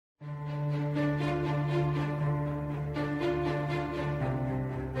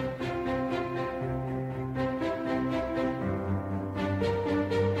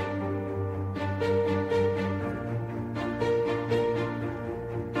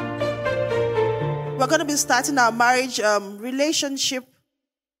We're going to be starting our marriage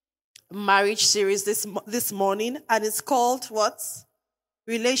series this morning, and it's called what?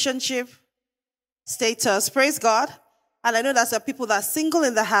 Relationship status. Praise God. And I know that there are people that are single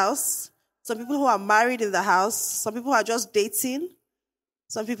in the house, some people who are married in the house, some people are just dating,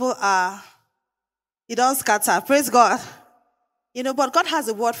 some people are, it don't scatter. Praise God. But God has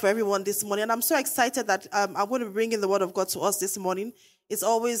a word for everyone this morning, and I'm so excited that I'm going to bring in the word of God to us this morning. It's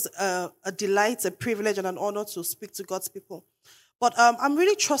always a delight, a privilege, and an honor to speak to God's people. But I'm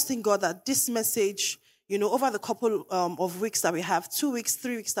really trusting God that this message, over the couple of weeks that we have, 2 weeks,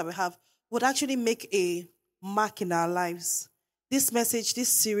 3 weeks that we have, would actually make a mark in our lives. This message, this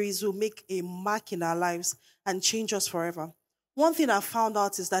series will make a mark in our lives and change us forever. One thing I found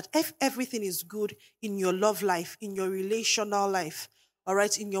out is that if everything is good in your love life, in your relational life, all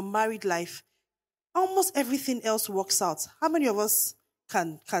right, in your married life, almost everything else works out. How many of us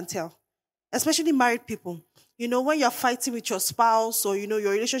can tell? Especially married people. When you're fighting with your spouse or,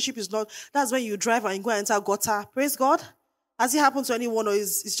 your relationship is not, that's when you drive and you go and enter gutter. Praise God. Has it happened to anyone, or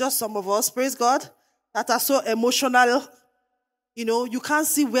it's just some of us, praise God, that are so emotional? You can't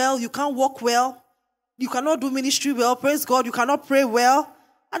see well, you can't walk well, you cannot do ministry well, praise God, you cannot pray well.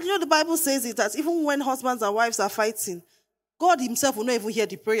 And the Bible says it that even when husbands and wives are fighting, God himself will not even hear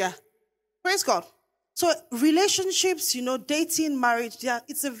the prayer. Praise God. So relationships, dating, marriage,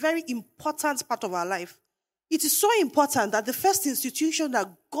 it's a very important part of our life. It is so important that the first institution that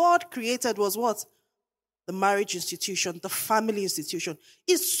God created was what? The marriage institution, the family institution.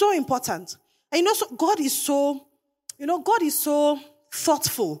 It's so important. And God is so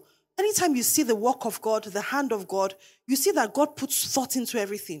thoughtful. Anytime you see the work of God, the hand of God, you see that God puts thought into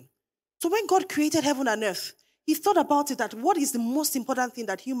everything. So when God created heaven and earth, he thought about it, that what is the most important thing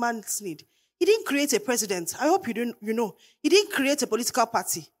that humans need? He didn't create a president. I hope you know. He didn't create a political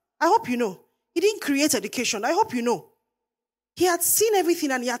party. I hope you know. He didn't create education. I hope you know. He had seen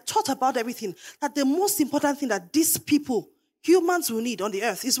everything and he had thought about everything. That the most important thing that these people, humans, will need on the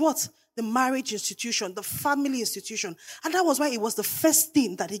earth is what? The marriage institution, the family institution. And that was why it was the first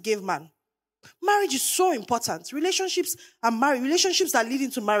thing that he gave man. Marriage is so important. Relationships that lead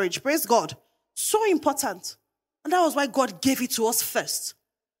into marriage, praise God, so important. And that was why God gave it to us first.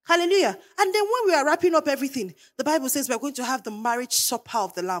 Hallelujah. And then when we are wrapping up everything, the Bible says we are going to have the marriage supper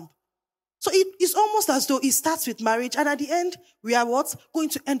of the Lamb. So it's almost as though it starts with marriage, and at the end, we are what? Going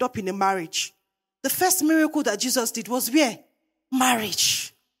to end up in a marriage. The first miracle that Jesus did was where?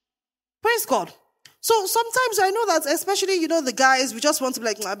 Marriage. Praise God. So sometimes I know that, especially, the guys, we just want to be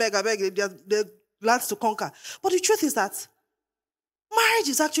like, I beg, the lands to conquer. But the truth is that marriage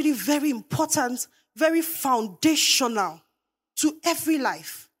is actually very important, very foundational to every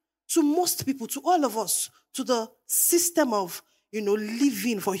life, to most people, to all of us, to the system of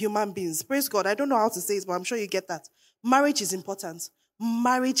living for human beings. Praise God. I don't know how to say it, but I'm sure you get that. Marriage is important.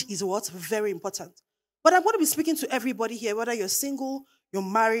 Marriage is what? Very important. But I'm going to be speaking to everybody here, whether you're single, you're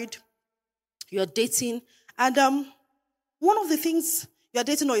married, you're dating. And one of the things you're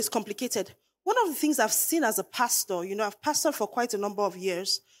dating or is complicated. One of the things I've seen as a pastor, I've pastored for quite a number of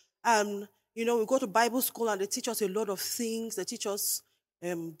years. We go to Bible school and they teach us a lot of things. They teach us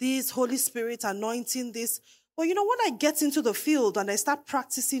this, Holy Spirit, anointing, this. But when I get into the field and I start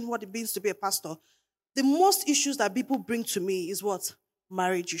practicing what it means to be a pastor, the most issues that people bring to me is what?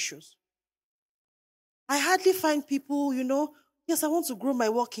 Marriage issues. I hardly find people, yes, I want to grow my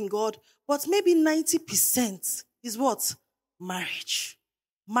work in God, but maybe 90% is what? Marriage.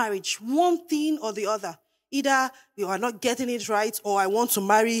 Marriage. One thing or the other. Either you are not getting it right, or I want to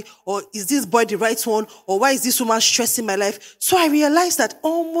marry, or is this boy the right one, or why is this woman stressing my life? So I realized that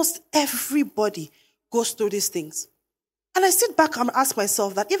almost everybody goes through these things. And I sit back and ask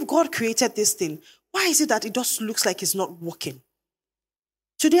myself that if God created this thing, why is it that it just looks like it's not working?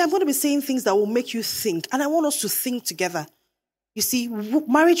 Today I'm going to be saying things that will make you think, and I want us to think together. You see,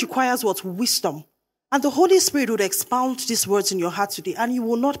 marriage requires what? Wisdom. And the Holy Spirit would expound these words in your heart today, and you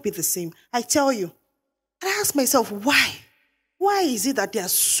will not be the same. I tell you. And I ask myself, why? Why is it that there are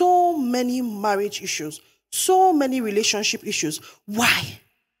so many marriage issues, so many relationship issues? Why?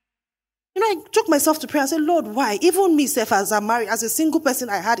 I took myself to prayer and said, Lord, why? Even myself, as I'm married, as a single person,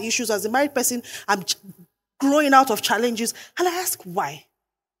 I had issues. As a married person, I'm growing out of challenges. And I ask why?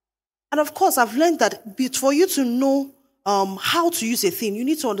 And of course, I've learned that for you to know how to use a thing, you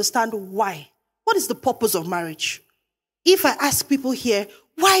need to understand why. What is the purpose of marriage? If I ask people here,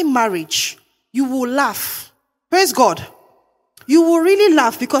 why marriage? You will laugh. Praise God. You will really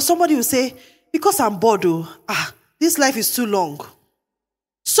laugh because somebody will say, because I'm bored. This life is too long.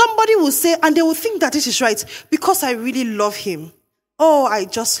 Somebody will say, and they will think that this is right, because I really love him. Oh, I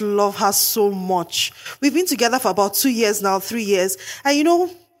just love her so much. We've been together for about 2 years now, 3 years.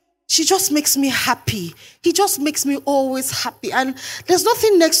 And she just makes me happy. He just makes me always happy. And there's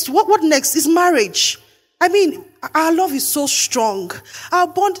nothing next. What next is marriage. I mean, our love is so strong. Our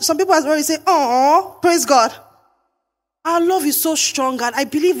bond, some people have already said, oh, praise God. Our love is so strong. And I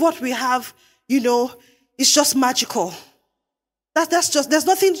believe what we have, is just magical. There's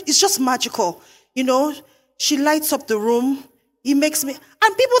nothing, it's just magical. She lights up the room. He makes me,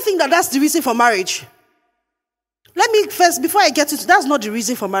 and people think that that's the reason for marriage. Let me first, before I get to it, that's not the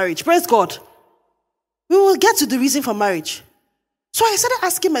reason for marriage. Praise God. We will get to the reason for marriage. So I started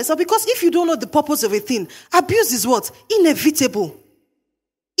asking myself, because if you don't know the purpose of a thing, abuse is what? Inevitable.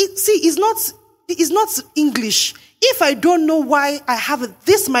 It's not English. If I don't know why I have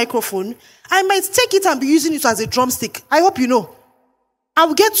this microphone, I might take it and be using it as a drumstick. I hope you know.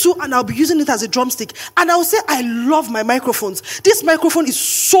 I'll get to and I'll be using it as a drumstick. And I'll say, I love my microphones. This microphone is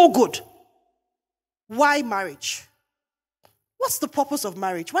so good. Why marriage? What's the purpose of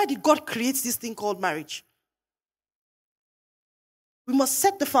marriage? Why did God create this thing called marriage? We must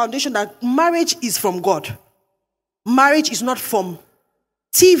set the foundation that marriage is from God. Marriage is not from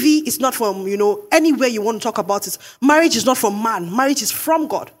TV. It's not from, anywhere you want to talk about it. Marriage is not from man. Marriage is from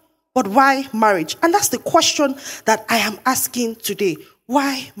God. But why marriage? And that's the question that I am asking today.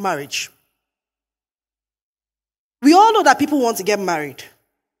 Why marriage? We all know that people want to get married.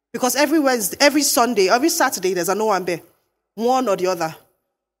 Because every Wednesday, every Sunday, every Saturday, there's a no one there. One or the other.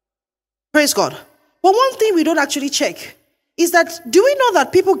 Praise God. But one thing we don't actually check is that, do we know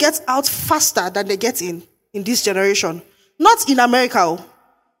that people get out faster than they get in this generation? Not in America.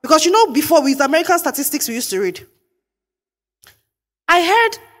 Because before with American statistics we used to read. I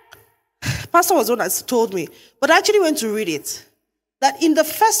heard, Pastor was the one that told me, but I actually went to read it, that in the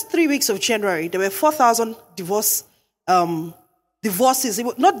first 3 weeks of January, there were 4,000 divorces.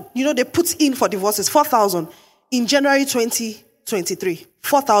 Not, they put in for divorces, 4,000 in January 2023.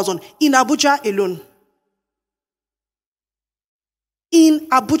 4,000 in Abuja alone. In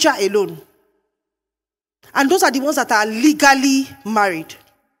Abuja alone. And those are the ones that are legally married.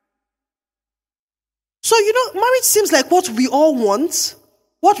 So, marriage seems like what we all want,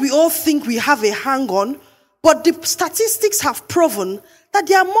 what we all think we have a hang on, but the statistics have proven that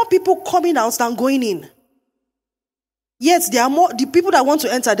there are more people coming out than going in. Yet, there are more, the people that want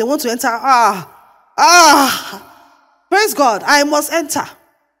to enter, they want to enter, praise God, I must enter.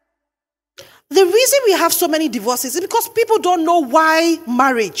 The reason we have so many divorces is because people don't know why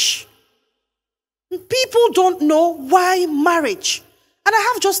marriage. People don't know why marriage. And I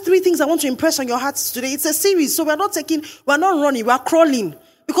have just 3 things I want to impress on your hearts today. It's a series, so we're not running, we're crawling.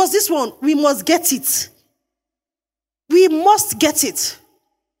 Because this one, we must get it. We must get it.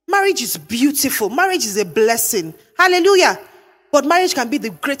 Marriage is beautiful. Marriage is a blessing. Hallelujah. But marriage can be the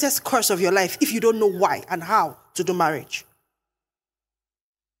greatest curse of your life if you don't know why and how to do marriage.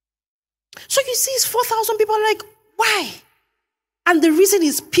 So you see, it's 4,000 people are like, why? And the reason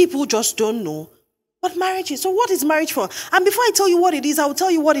is people just don't know what marriage is. So what is marriage for? And before I tell you what it is, I will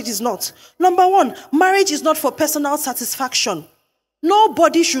tell you what it is not. Number 1, marriage is not for personal satisfaction.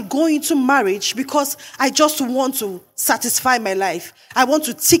 Nobody should go into marriage because I just want to satisfy my life. I want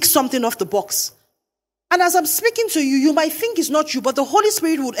to tick something off the box. And as I'm speaking to you, you might think it's not you, but the Holy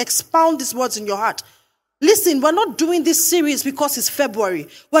Spirit would expound these words in your heart. Listen, we're not doing this series because it's February.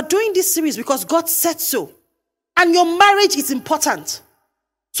 We're doing this series because God said so. And your marriage is important.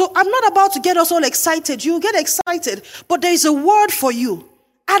 So I'm not about to get us all excited. You get excited, but there is a word for you.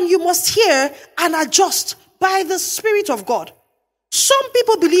 And you must hear and adjust by the Spirit of God. Some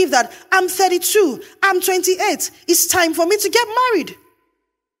people believe that I'm 32, I'm 28, it's time for me to get married.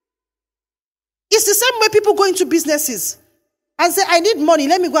 It's the same way people go into businesses and say, I need money,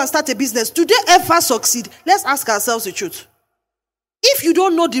 let me go and start a business. Do they ever succeed? Let's ask ourselves the truth. If you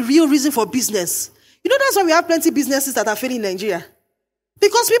don't know the real reason for business, that's why we have plenty of businesses that are failing in Nigeria.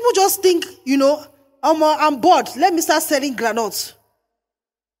 Because people just think, I'm bored, let me start selling granules.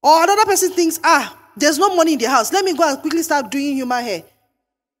 Or another person thinks, there's no money in the house, let me go and quickly start doing human hair.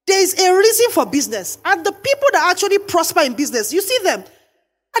 There is a reason for business. And the people that actually prosper in business, you see them.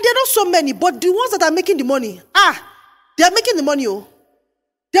 And they're not so many, but the ones that are making the money, they are making the money.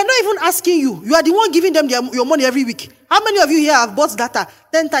 They're not even asking you. You are the one giving them your money every week. How many of you here have bought data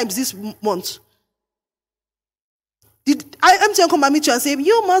 10 times this month? Did MTN come and meet you and say,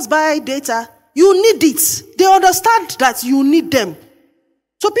 you must buy data? You need it. They understand that you need them.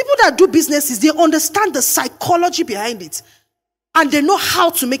 So people that do businesses, they understand the psychology behind it. And they know how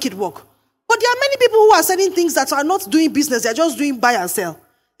to make it work. But there are many people who are selling things that are not doing business. They're just doing buy and sell.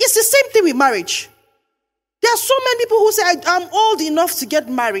 It's the same thing with marriage. There are so many people who say, I'm old enough to get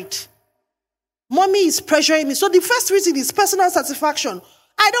married. Mommy is pressuring me. So the first reason is personal satisfaction.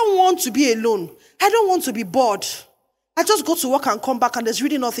 I don't want to be alone. I don't want to be bored. I just go to work and come back and there's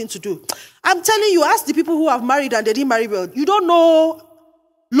really nothing to do. I'm telling you, ask the people who have married and they didn't marry well. You don't know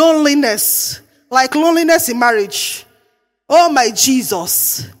loneliness. Like loneliness in marriage. Oh my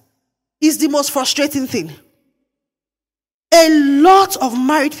Jesus. It's the most frustrating thing. A lot of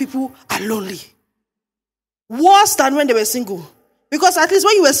married people are lonely. Worse than when they were single. Because at least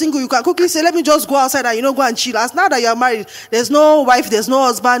when you were single, you can quickly say, let me just go outside and, go and chill. As now that you are married, there's no wife, there's no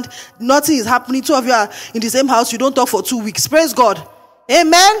husband, nothing is happening. Two of you are in the same house, you don't talk for 2 weeks. Praise God.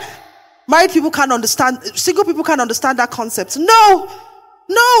 Amen. Married people can't understand, single people can't understand that concept. No,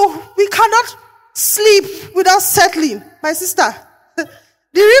 we cannot sleep without settling. My sister, the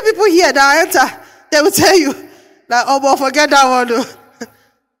real people here that enter, they will tell you, like, oh, but forget that one.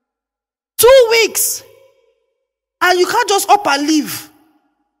 2 weeks. And you can't just up and leave.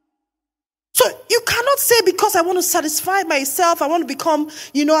 So you cannot say because I want to satisfy myself, I want to become,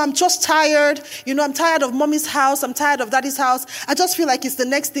 I'm just tired. I'm tired of mommy's house. I'm tired of daddy's house. I just feel like it's the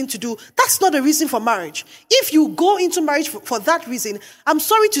next thing to do. That's not a reason for marriage. If you go into marriage for that reason, I'm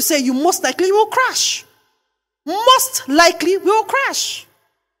sorry to say you most likely will crash. Most likely will crash.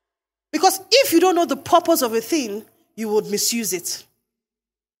 Because if you don't know the purpose of a thing, you would misuse it.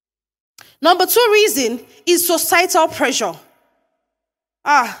 Number 2 reason is societal pressure.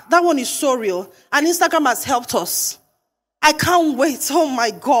 That one is so real. And Instagram has helped us. I can't wait. Oh my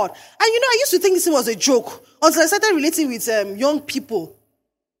God. And I used to think this was a joke until I started relating with young people.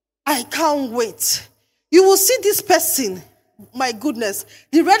 I can't wait. You will see this person. My goodness.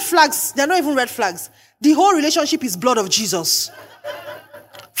 The red flags, they're not even red flags. The whole relationship is blood of Jesus.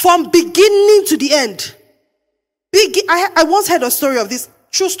 From beginning to the end. I once heard a story of this.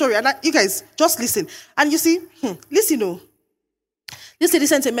 True story. And you guys, just listen. And you see, listen. This lady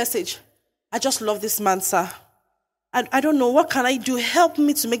sent a message. I just love this man, sir. I don't know. What can I do? Help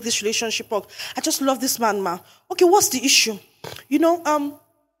me to make this relationship work. I just love this man, ma. Okay, what's the issue? I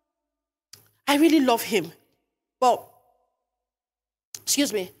really love him. Well,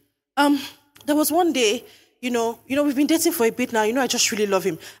 excuse me. There was one day, we've been dating for a bit now. I just really love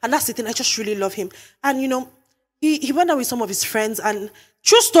him. And that's the thing. I just really love him. And, he went out with some of his friends and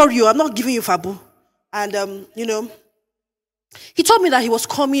true story, I'm not giving you fabu. And, he told me that he was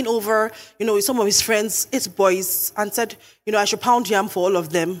coming over, with some of his friends, 8 boys, and said, I should pound yam for all of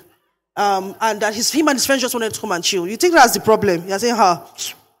them. And that him and his friends just wanted to come and chill. You think that's the problem? You're saying, and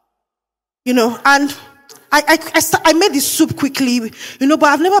I made this soup quickly, but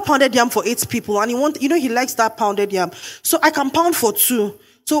I've never pounded yam for 8 people. And he likes that pounded yam. So I can pound for 2.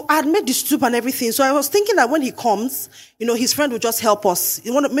 So I had made the soup and everything. So I was thinking that when he comes, his friend will just help us.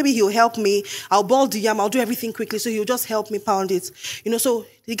 Maybe he'll help me. I'll boil the yam. I'll do everything quickly. So he'll just help me pound it. So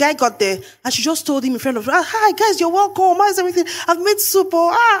the guy got there and she just told him in front of, hi guys, you're welcome. How's everything? I've made soup.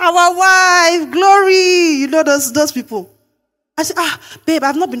 Our wife, glory. Those people. I said, babe,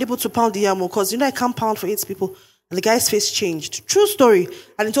 I've not been able to pound the yam because, I can't pound for 8 people. And the guy's face changed. True story.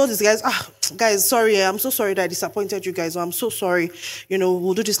 And he told his guys, guys, sorry, I'm so sorry that I disappointed you guys. I'm so sorry.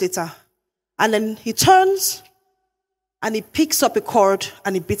 We'll do this later. And then he turns and he picks up a cord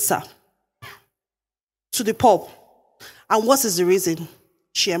and he beats her to the pulp. And what is the reason?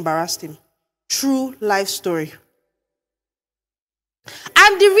 She embarrassed him. True life story.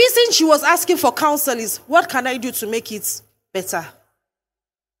 And the reason she was asking for counsel is, what can I do to make it better?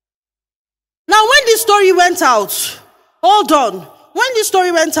 Now, when this story went out, hold on. When this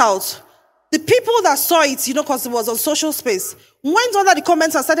story went out, the people that saw it, because it was on social space, went under the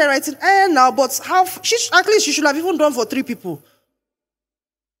comments and started writing, but at least she should have even done for 3 people.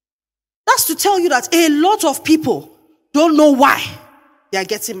 That's to tell you that a lot of people don't know why they are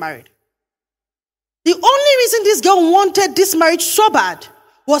getting married. The only reason this girl wanted this marriage so bad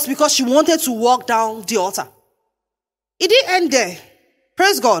was because she wanted to walk down the altar. It didn't end there.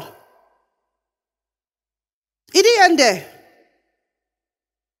 Praise God. It didn't end there.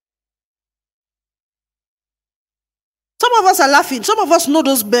 Some of us are laughing. Some of us know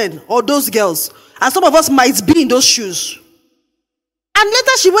those men or those girls. And some of us might be in those shoes. And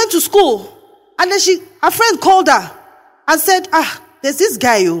later she went to school. And then her friend called her and said, there's this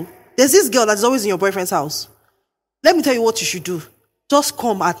guy, there's this girl that's always in your boyfriend's house. Let me tell you what you should do. Just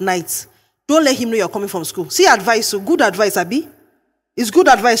come at night. Don't let him know you're coming from school. See advice, so good advice, Abi. It's good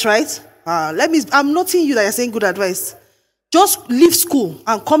advice, right? I'm noting you that you're saying good advice. Just leave school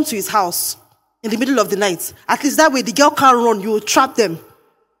and come to his house in the middle of the night. At least that way the girl can't run. You will trap them.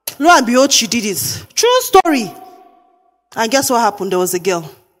 Lo and behold, she did it. True story. And guess what happened? There was a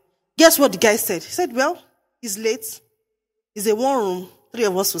girl. Guess what the guy said? He said, well, It's late. It's a one room. 3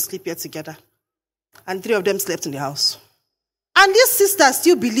 of us will sleep here together. And 3 of them slept in the house. And this sister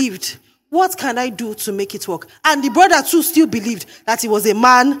still believed, what can I do to make it work? And the brother too still believed that he was a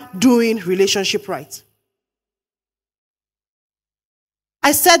man doing relationship right.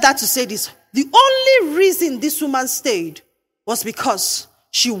 I said that to say this. The only reason this woman stayed was because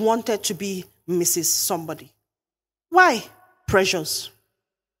she wanted to be Mrs. Somebody. Why? Pressures.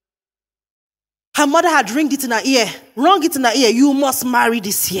 Her mother had rung it in her ear. You must marry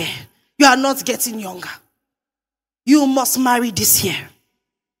this year. You are not getting younger. You must marry this year.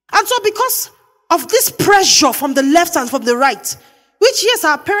 And so because of this pressure from the left and from the right, which yes,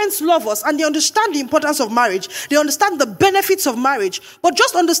 our parents love us and they understand the importance of marriage. They understand the benefits of marriage. But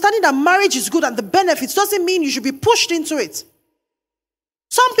just understanding that marriage is good and the benefits doesn't mean you should be pushed into it.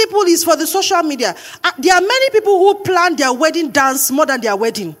 Some people is for the social media. There are many people who plan their wedding dance more than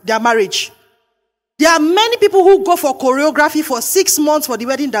their marriage. There are many people who go for choreography for 6 months for the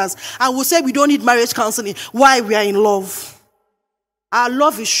wedding dance and will say we don't need marriage counseling. Why? We are in love. Our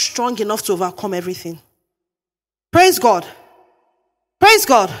love is strong enough to overcome everything. Praise God. Praise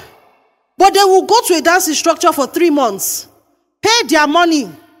God. But they will go to a dance instructor for 3 months. Pay their money.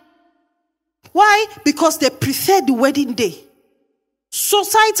 Why? Because they prefer the wedding day.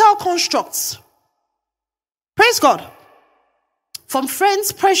 Societal constructs. Praise God. From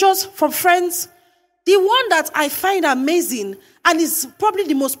friends, pressures from friends. The one that I find amazing and is probably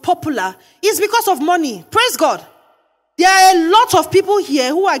the most popular is because of money. Praise God. There are a lot of people here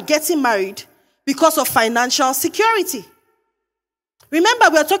who are getting married because of financial security. Remember,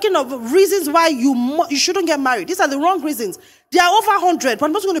 we are talking of reasons why you shouldn't get married. These are the wrong reasons. There are over 100, but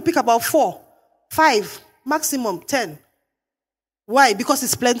I'm just going to pick about 4, 5, maximum 10. Why? Because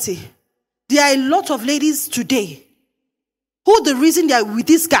it's plenty. There are a lot of ladies today who the reason they are with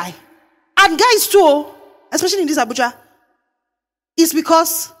this guy, and guys too, especially in this Abuja, is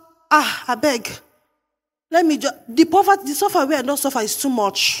because, I beg, the poverty, the suffer where I don't suffer is too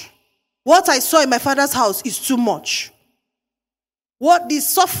much. What I saw in my father's house is too much. What the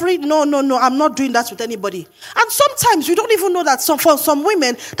suffering, no, I'm not doing that with anybody. And sometimes we don't even know that for some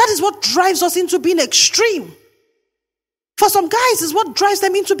women, that is what drives us into being extreme. For some guys, is what drives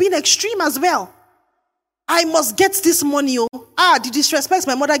them into being extreme as well. I must get this money. The disrespect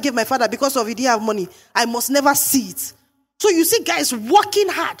my mother gave my father because of he didn't have money. I must never see it. So you see guys working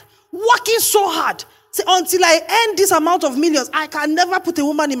hard, working so hard. Say, until I earn this amount of millions, I can never put a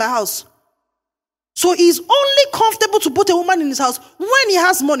woman in my house. So he's only comfortable to put a woman in his house when he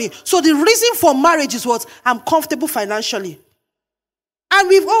has money. So the reason for marriage is what? I'm comfortable financially. And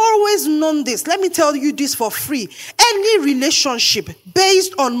we've always known this. Let me tell you this for free. Any relationship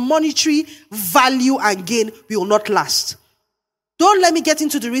based on monetary value and gain will not last. Don't let me get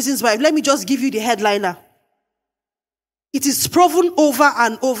into the reasons why. Let me just give you the headliner. It is proven over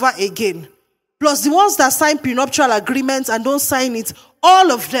and over again. Plus the ones that sign prenuptial agreements and don't sign it,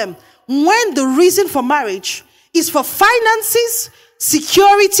 all of them, when the reason for marriage is for finances,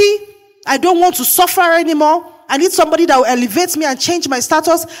 security, I don't want to suffer anymore, I need somebody that will elevate me and change my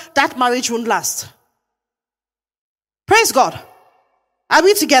status, that marriage won't last. Praise God. Are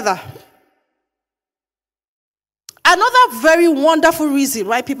we together? Another very wonderful reason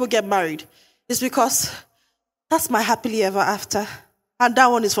why people get married is because that's my happily ever after. And that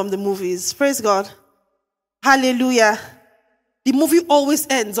one is from the movies. Praise God. Hallelujah. The movie always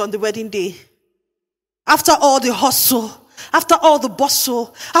ends on the wedding day. After all the hustle, after all the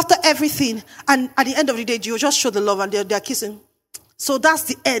bustle, after everything, and at the end of the day, you just show the love and they're kissing. So that's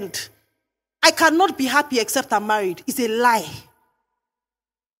the end. I cannot be happy except I'm married. It's a lie.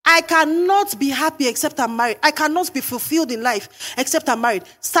 I cannot be happy except I'm married. I cannot be fulfilled in life except I'm married.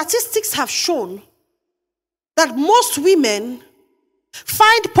 Statistics have shown that most women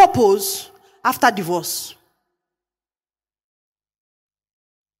find purpose after divorce.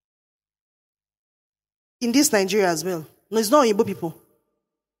 In this Nigeria as well. No, it's not Igbo people.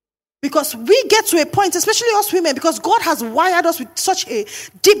 Because we get to a point, especially us women, because God has wired us with such a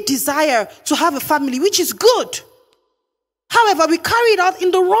deep desire to have a family, which is good. However, we carry it out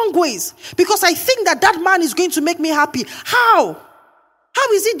in the wrong ways. Because I think that man is going to make me happy. How?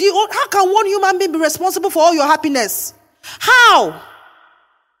 How is it? How can one human being be responsible for all your happiness? How?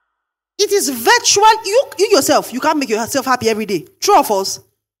 It is virtual. You yourself, you can't make yourself happy every day. True or false?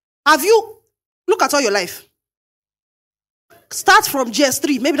 Have you? Look at all your life. Start from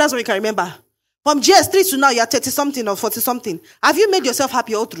GS3. Maybe that's what you can remember. From GS3 to now, you're 30-something or 40-something. Have you made yourself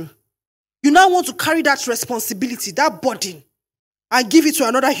happy all through? You now want to carry that responsibility, that burden, and give it to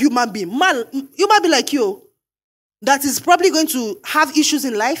another human being. Man, human being like you, that is probably going to have issues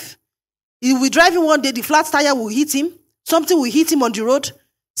in life. He will be driving one day, the flat tire will hit him, something will hit him on the road,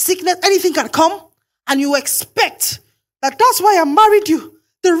 sickness, anything can come, and you expect that that's why I married you.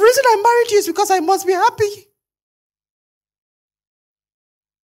 The reason I married you is because I must be happy.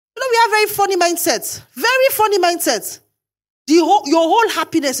 We have very funny mindsets. Very funny mindsets. Your whole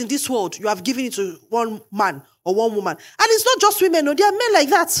happiness in this world, you have given it to one man or one woman. And it's not just women, no, there are men like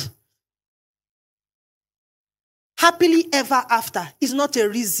that. Happily ever after is not a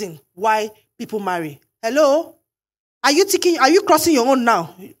reason why people marry. Hello? Are you crossing your own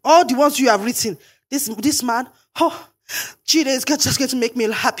now? All the ones you have written. This man, Jide is just going to make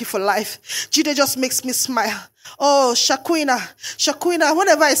me happy for life. Jide just makes me smile. Oh, Shaquina,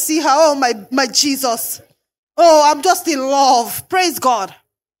 whenever I see her, oh, my Jesus. Oh, I'm just in love. Praise God.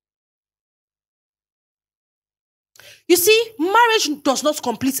 You see, marriage does not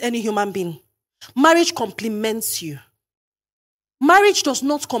complete any human being. Marriage complements you. Marriage does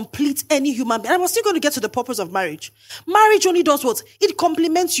not complete any human being. And I'm still going to get to the purpose of marriage. Marriage only does what? It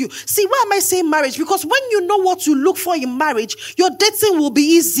complements you. See, why am I saying marriage? Because when you know what to look for in marriage, your dating will be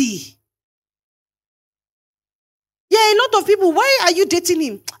easy. Yeah, a lot of people, why are you dating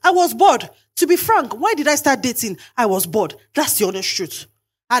him? I was bored. To be frank, why did I start dating? I was bored. That's the honest truth.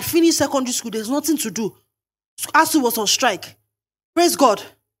 I had finished secondary school. There's nothing to do. ASU was on strike. Praise God.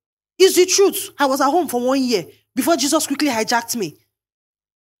 It's the truth. I was at home for 1 year before Jesus quickly hijacked me.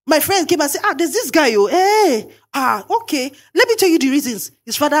 My friend came and said, there's this guy. Okay. Let me tell you the reasons.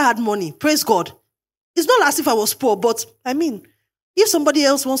 His father had money. Praise God. It's not as if I was poor, but if somebody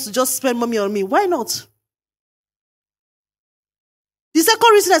else wants to just spend money on me, why not? The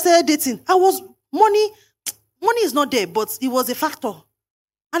second reason I started dating, money is not there, but it was a factor.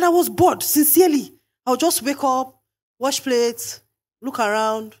 And I was bored, sincerely. I would just wake up, wash plates, look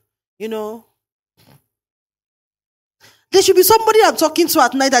around, There should be somebody I'm talking to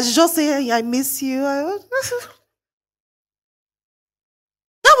at night that should just say, hey, I miss you. That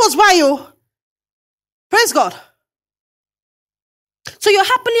was why, Praise God. So your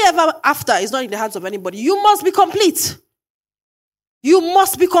happily ever after is not in the hands of anybody. You must be complete. You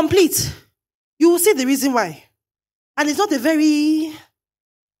must be complete. You will see the reason why. And it's not a very...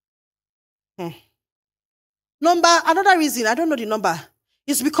 Another reason, I don't know the number.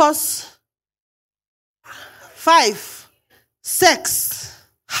 It's because 5, sex.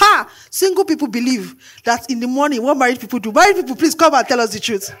 Single people believe that in the morning, what married people do? Married people, please come and tell us the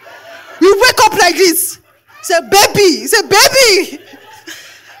truth. We wake up like this. Say, baby.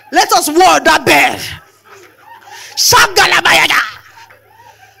 Let us war that bed. Shangalabayada.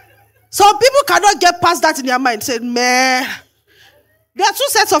 Some people cannot get past that in their mind. Say, meh. There are two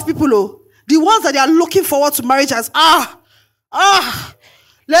sets of people, The ones that they are looking forward to marriage as,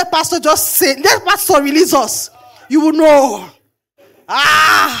 let pastor just say, let pastor release us. You will know.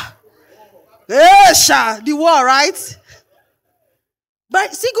 The war, right?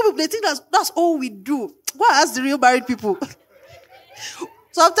 But single people, they think that's all we do. Go and ask the real married people.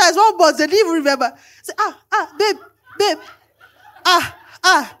 Sometimes one boss, they didn't even remember. Say, babe.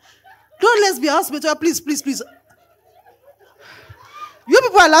 Don't let's be hospital, please. You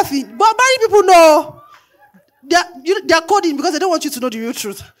people are laughing, but married people know. They are coding because they don't want you to know the real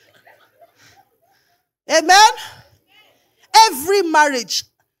truth. Amen? Every marriage,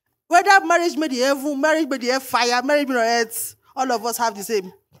 whether marriage made the heaven, marriage made the fire, marriage made the earth, all of us have the same.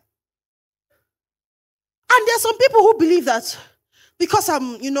 And there are some people who believe that because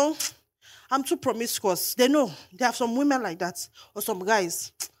I'm too promiscuous. They know. There are some women like that, or some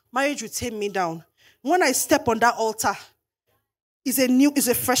guys. Marriage will take me down. When I step on that altar, it's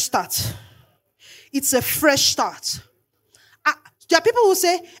a fresh start. It's a fresh start. There are people who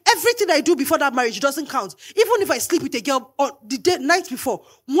say, everything I do before that marriage doesn't count. Even if I sleep with a girl on the night before.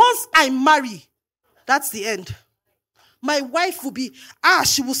 Once I marry, that's the end. My wife will be,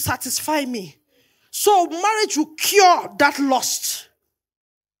 she will satisfy me. So marriage will cure that lust.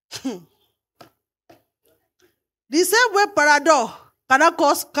 The same way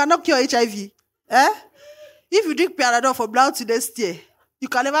Paradol cannot cure HIV. If you drink Paradol from now to next year, you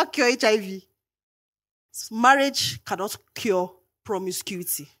can never cure HIV. Marriage cannot cure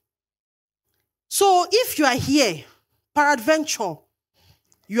promiscuity. So if you are here, peradventure,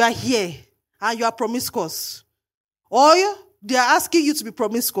 you are here and you are promiscuous, or they are asking you to be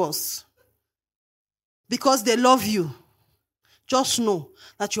promiscuous because they love you, just know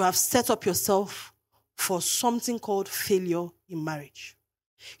that you have set up yourself for something called failure in marriage.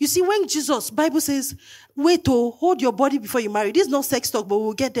 You see, when Bible says, hold your body before you marry. This is not sex talk, but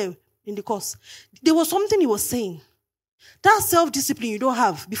we'll get there in the course. There was something he was saying. That self-discipline you don't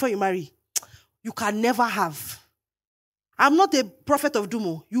have before you marry, you can never have. I'm not a prophet of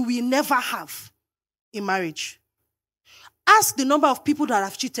doom. You will never have in marriage. Ask the number of people that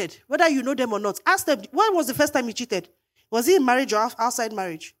have cheated, whether you know them or not. Ask them, when was the first time you cheated? Was it in marriage or outside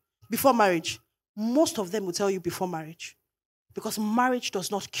marriage? Before marriage? Most of them will tell you before marriage. Because marriage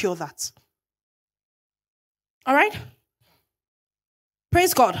does not cure that. All right?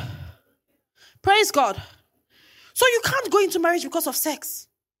 Praise God. Praise God. So you can't go into marriage because of sex,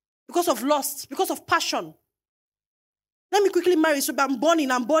 because of lust, because of passion. Let me quickly marry, so I'm burning.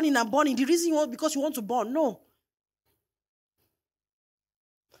 The reason you want, because you want to burn. No.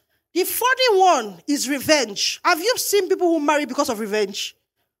 The funny one is revenge. Have you seen people who marry because of revenge?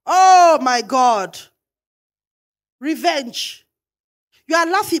 Oh my God. Revenge. You are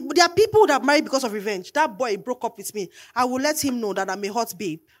laughing. There are people that marry because of revenge. That boy broke up with me. I will let him know that I'm a hot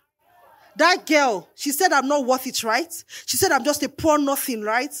babe. That girl, she said I'm not worth it, right? She said I'm just a poor nothing,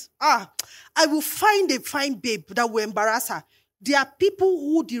 right? I will find a fine babe that will embarrass her. There are people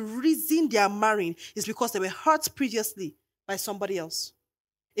who the reason they are marrying is because they were hurt previously by somebody else.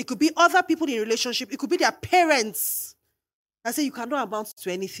 It could be other people in a relationship. It could be their parents. I say you cannot amount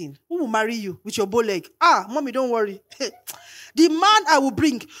to anything. Who will marry you with your bow leg? Mommy, don't worry. The man I will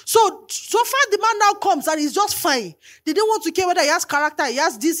bring. So far the man now comes and he's just fine. They don't want to care whether he has character, he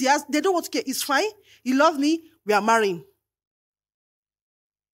has this, they don't want to care. He's fine. He loves me. We are marrying.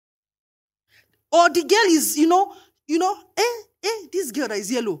 Or the girl is, this girl that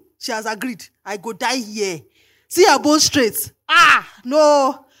is yellow, she has agreed. I go die here. See her bone straight.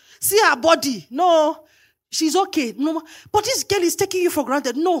 No. See her body. No. She's okay. No. But this girl is taking you for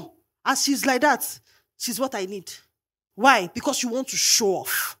granted. No. As she's like that, she's what I need. Why? Because you want to show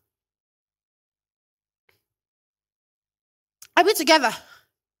off. Are we together?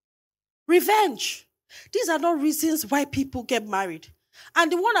 Revenge. These are not reasons why people get married.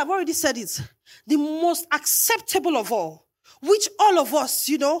 And the one I've already said is the most acceptable of all, which all of us,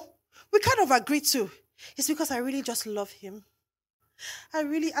 we kind of agree to. It's because I really just love him. I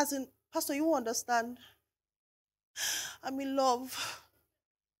really, Pastor, you won't understand. I'm in love.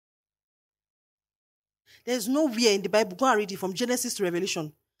 There's nowhere in the Bible, go and read it from Genesis to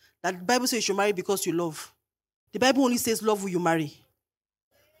Revelation, that the Bible says you should marry because you love. The Bible only says love who you marry.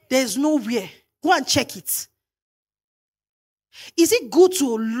 There's nowhere. Go and check it. Is it good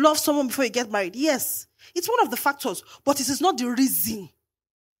to love someone before you get married? Yes. It's one of the factors, but it is not the reason.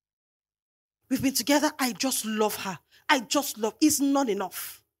 We've been together, I just love her. It's not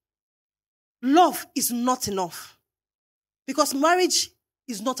enough. Love is not enough. Because marriage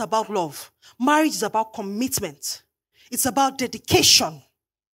is not about love. Marriage is about commitment. It's about dedication.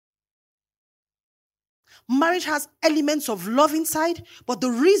 Marriage has elements of love inside, but the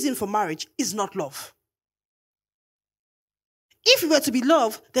reason for marriage is not love. If it were to be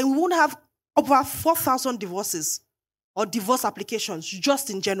love, then we won't have over 4,000 divorces or divorce applications just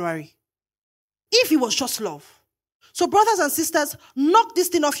in January. If it was just love. So brothers and sisters, knock this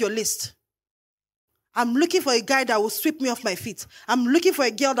thing off your list. I'm looking for a guy that will sweep me off my feet. I'm looking for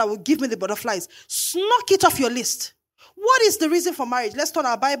a girl that will give me the butterflies. Knock it off your list. What is the reason for marriage? Let's turn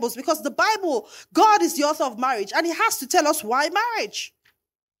our Bibles, because the Bible, God is the author of marriage, and he has to tell us why marriage.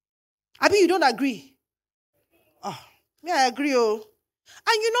 I mean, you don't agree? Yeah, I agree. And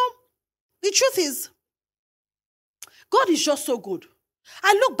the truth is, God is just so good.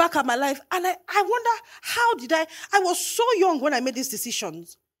 I look back at my life and I wonder, I was so young when I made these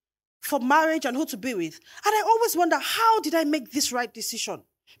decisions for marriage and who to be with. And I always wonder, how did I make this right decision?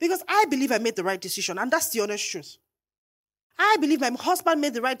 Because I believe I made the right decision, and that's the honest truth. I believe my husband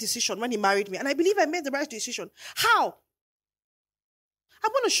made the right decision when he married me, and I believe I made the right decision. How?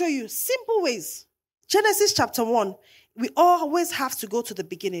 I'm going to show you simple ways. Genesis chapter 1, we always have to go to the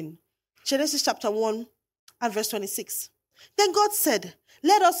beginning. Genesis chapter 1 and verse 26. Then God said,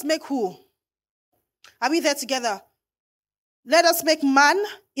 let us make who? Are we there together? Let us make man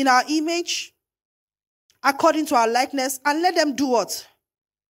in our image, according to our likeness, and let them do what?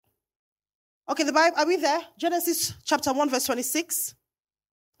 Okay, the Bible, are we there? Genesis chapter 1, verse 26.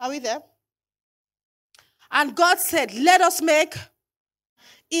 Are we there? And God said, let us make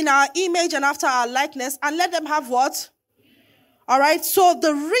in our image and after our likeness, and let them have what? All right, so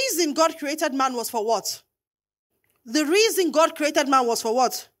the reason God created man was for what? The reason God created man was for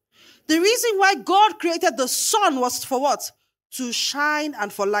what? The reason why God created the sun was for what? To shine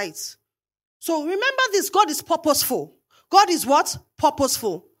and for light. So remember this, God is purposeful. God is what?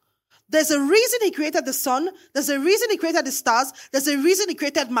 Purposeful. There's a reason he created the sun. There's a reason he created the stars. There's a reason he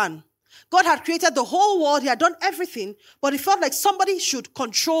created man. God had created the whole world. He had done everything, but he felt like somebody should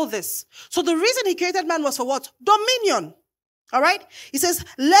control this. So the reason he created man was for what? Dominion. All right? He says,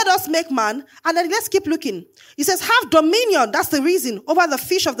 let us make man. And then let's keep looking. He says, have dominion. That's the reason. Over the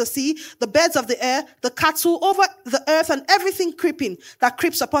fish of the sea, the birds of the air, the cattle, over the earth, and everything creeping that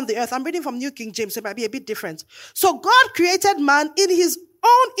creeps upon the earth. I'm reading from New King James, so it might be a bit different. So God created man in his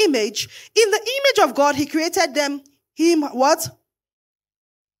own image. In the image of God, he created him what?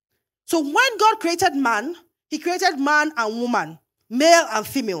 So when God created man, he created man and woman, male and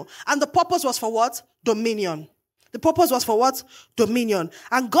female. And the purpose was for what? Dominion. The purpose was for what? Dominion.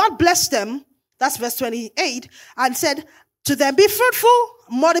 And God blessed them, that's verse 28, and said to them, be fruitful,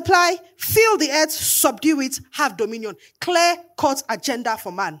 multiply, fill the earth, subdue it, have dominion. Clear-cut agenda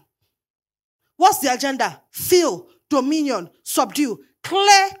for man. What's the agenda? Fill, dominion, subdue.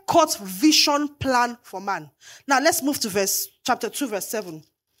 Clear-cut vision plan for man. Now let's move to chapter 2, verse 7.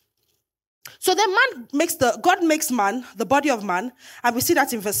 So then God makes man, the body of man, and we see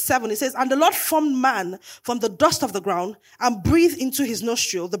that in verse 7. It says, and the Lord formed man from the dust of the ground and breathed into his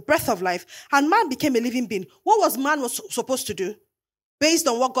nostril the breath of life, and man became a living being. What was man supposed to do? Based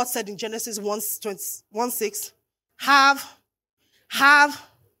on what God said in Genesis 1:6, have,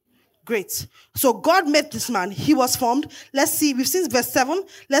 great. So God made this man. He was formed. Let's see, we've seen verse 7.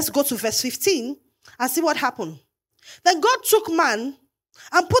 Let's go to verse 15 and see what happened. Then God took man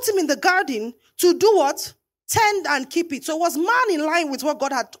and put him in the garden to do what? Tend and keep it. So was man in line with what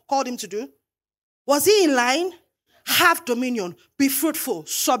God had called him to do? Was he in line? Have dominion, be fruitful,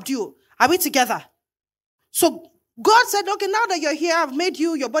 subdue. Are we together? So God said, okay, now that you're here, I've made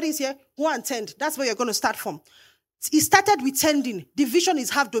you, your body is here, go and tend. That's where you're going to start from. He started with tending. The vision is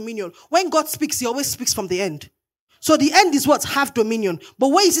have dominion. When God speaks, he always speaks from the end. So the end is what? Have dominion. But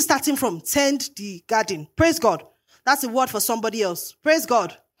where is he starting from? Tend the garden. Praise God. That's a word for somebody else. Praise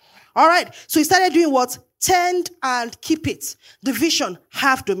God. All right. So he started doing what? Tend and keep it. The vision,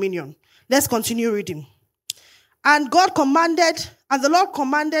 have dominion. Let's continue reading. And the Lord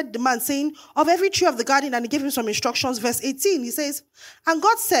commanded the man, saying, of every tree of the garden, and he gave him some instructions. Verse 18, he says, and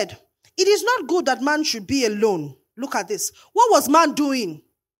God said, it is not good that man should be alone. Look at this. What was man doing?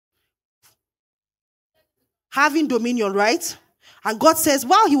 Having dominion, right? And God says,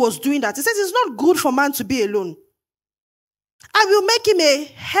 while he was doing that, he says, it's not good for man to be alone. I will make him a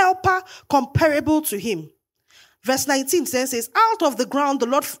helper comparable to him. Verse 19 says, out of the ground the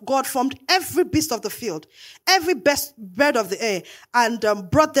Lord God formed every beast of the field, every best bird of the air, and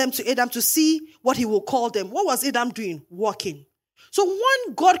brought them to Adam to see what he will call them. What was Adam doing? Walking. So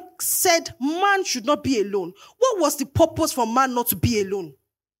when God said man should not be alone, what was the purpose for man not to be alone?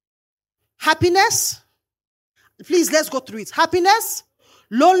 Happiness? Please, let's go through it. Happiness,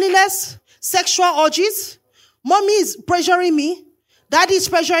 loneliness, sexual urges. Mommy is pressuring me. Daddy is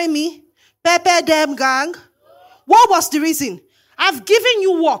pressuring me. Pepe them gang. What was the reason? I've given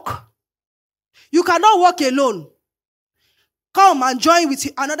you work. You cannot work alone. Come and join with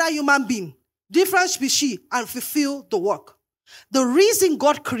another human being, different species, and fulfill the work. The reason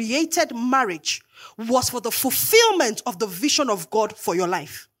God created marriage was for the fulfillment of the vision of God for your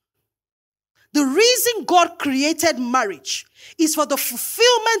life. The reason God created marriage is for the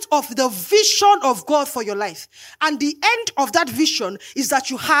fulfillment of the vision of God for your life. And the end of that vision is that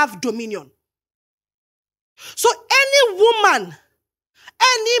you have dominion. So any woman,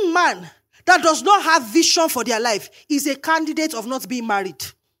 any man that does not have vision for their life is a candidate of not being married.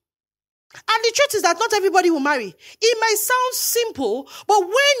 And the truth is that not everybody will marry. It might sound simple, but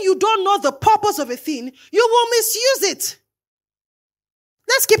when you don't know the purpose of a thing, you will misuse it.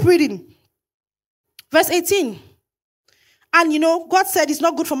 Let's keep reading. Verse 18. And God said it's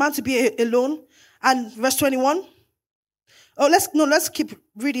not good for man to be alone. And verse 21. Let's keep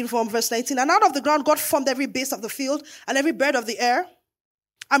reading from verse 19. And out of the ground God formed every beast of the field and every bird of the air,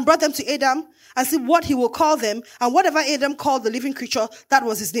 and brought them to Adam and see what he will call them. And whatever Adam called the living creature, that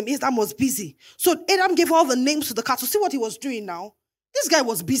was his name. Adam was busy. So Adam gave all the names to the cattle. See what he was doing now? This guy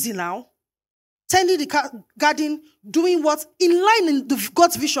was busy now. Tending the garden, doing what? In line in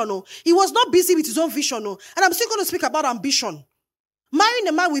God's vision. No. He was not busy with his own vision. No. And I'm still going to speak about ambition. Marrying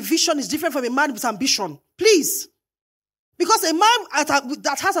a man with vision is different from a man with ambition. Please. Because a man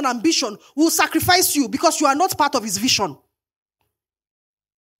that has an ambition will sacrifice you because you are not part of his vision.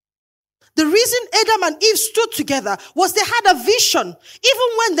 The reason Adam and Eve stood together was they had a vision.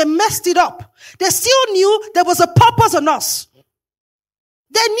 Even when they messed it up, they still knew there was a purpose on us.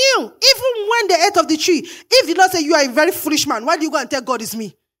 They knew, even when they ate of the tree, Eve did not say, you are a very foolish man. Why do you go and tell God it's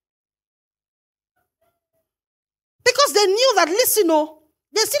me? Because they knew that, listen,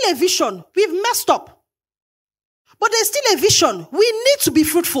 there's still a vision. We've messed up. But there's still a vision. We need to be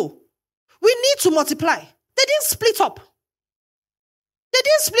fruitful. We need to multiply. They didn't split up.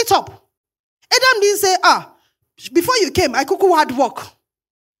 Adam didn't say, Before you came, I kuku hard work.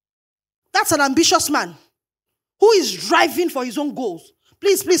 That's an ambitious man who is driving for his own goals.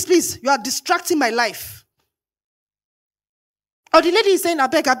 Please, please, please, you are distracting my life. Or the lady is saying, I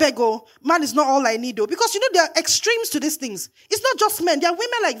beg, oh, man is not all I need, though. Because, there are extremes to these things. It's not just men. There are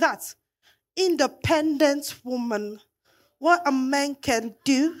women like that. Independent woman. What a man can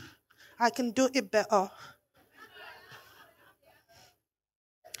do, I can do it better.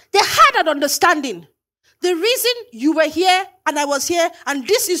 They had an understanding. The reason you were here and I was here and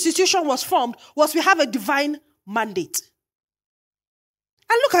this institution was formed was we have a divine mandate.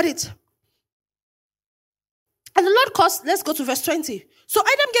 And look at it. And the Lord caused, let's go to verse 20. So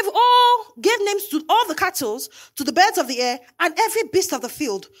Adam gave names to all the cattle, to the birds of the air, and every beast of the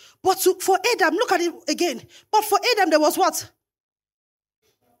field. But for Adam, look at it again. But for Adam, there was what?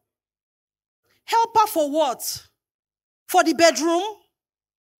 Helper for what? For the bedroom?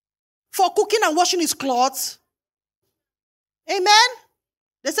 For cooking and washing his clothes? Amen?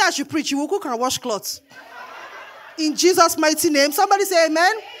 They say I should preach. You will cook and wash clothes. In Jesus' mighty name. Somebody say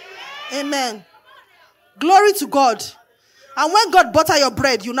amen? Amen. Glory to God. And when God butter your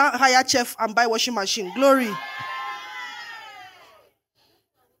bread, you now hire chef and buy washing machine. Glory.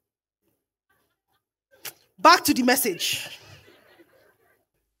 Back to the message.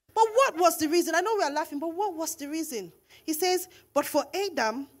 But what was the reason? I know we are laughing, but what was the reason? He says, but for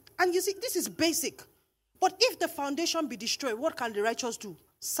Adam, and you see, this is basic. But if the foundation be destroyed, what can the righteous do?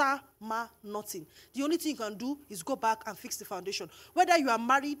 Nothing. The only thing you can do is go back and fix the foundation. Whether you are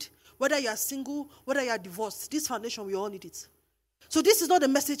married, whether you are single, whether you are divorced, this foundation, we all need it. So this is not a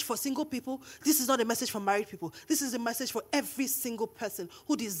message for single people. This is not a message for married people. This is a message for every single person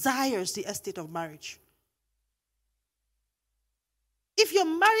who desires the estate of marriage. If you're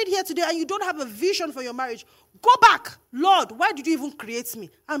married here today and you don't have a vision for your marriage, go back. Lord, why did you even create me?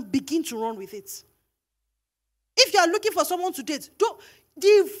 And begin to run with it. If you are looking for someone to date,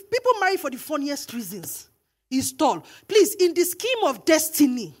 the people marry for the funniest reasons. He's tall. Please, in the scheme of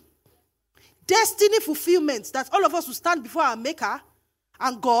destiny fulfillment, that all of us will stand before our Maker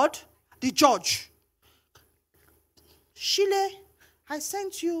and God, the judge. Shile, I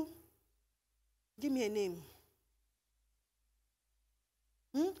sent you. Give me a name.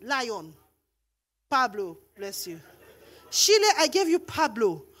 Lion. Pablo, bless you. Shile, I gave you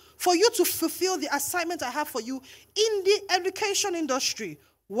Pablo for you to fulfill the assignment I have for you in the education industry.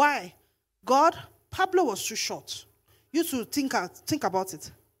 Why? God, Pablo was too short. You to think about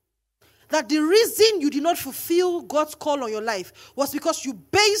it. That the reason you did not fulfill God's call on your life was because you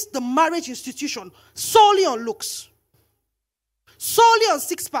based the marriage institution solely on looks, solely on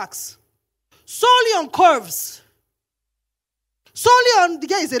six-packs, solely on curves, solely on the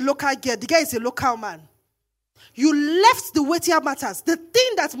guy is a local girl, the guy is a local man. You left the weightier matters, the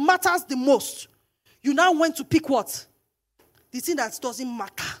thing that matters the most. You now went to pick what? The thing that doesn't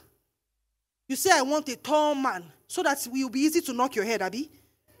matter. You say, I want a tall man so that it will be easy to knock your head, Abby.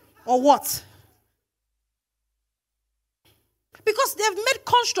 Or what? Because they've made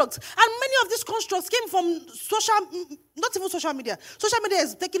constructs. And many of these constructs came from not even social media. Social media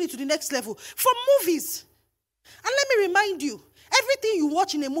is taking it to the next level. From movies. And let me remind you, everything you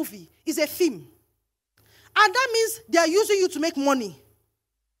watch in a movie is a film. And that means they are using you to make money.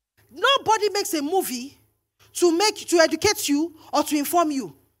 Nobody makes a movie to educate you or to inform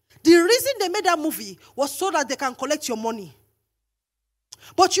you. The reason they made that movie was so that they can collect your money.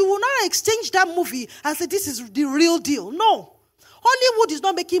 But you will not exchange that movie and say, this is the real deal. No. Hollywood is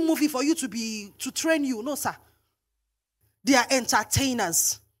not making movie for you to train you. No, sir. They are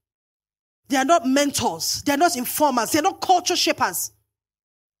entertainers. They are not mentors. They are not informers. They are not culture shapers.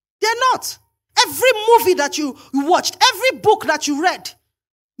 They are not. Every movie that you watched, every book that you read,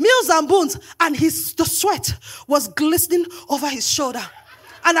 Meals and Bones, and the sweat was glistening over his shoulder.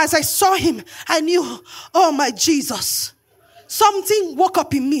 And as I saw him, I knew, oh my Jesus. Something woke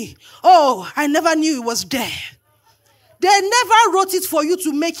up in me. Oh, I never knew it was there. They never wrote it for you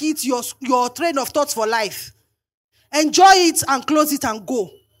to make it your train of thoughts for life. Enjoy it and close it and go.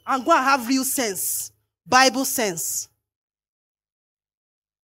 And go and have real sense. Bible sense.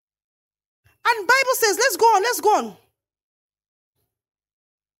 And Bible says, let's go on.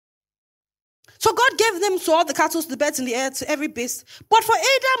 So God gave them to all the cattle, to the birds in the air, to every beast. But for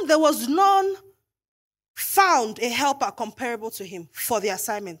Adam, there was none found a helper comparable to him for the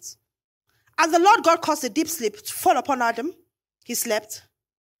assignment. And the Lord God caused a deep sleep to fall upon Adam. He slept.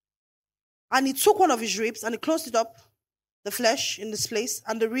 And he took one of his ribs and he closed it up, the flesh in this place.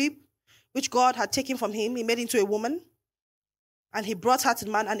 And the rib which God had taken from him, he made into a woman. And he brought her to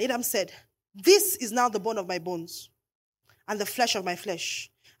the man. And Adam said, this is now the bone of my bones and the flesh of my flesh.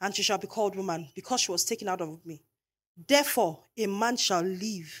 And she shall be called woman because she was taken out of me. Therefore, a man shall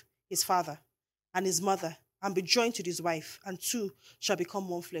leave his father and his mother and be joined to his wife, and two shall become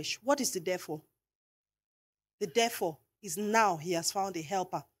one flesh. What is the therefore? The therefore is now he has found a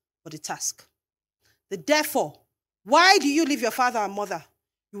helper for the task. The therefore, why do you leave your father and mother?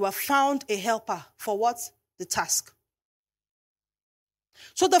 You have found a helper for what? The task.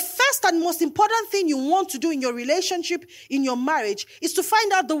 So the first and most important thing you want to do in your relationship, in your marriage, is to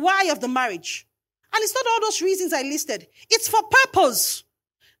find out the why of the marriage. And it's not all those reasons I listed. It's for purpose.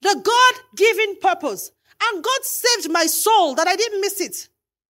 The God-given purpose. And God saved my soul that I didn't miss it.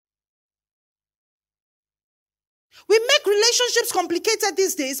 We make relationships complicated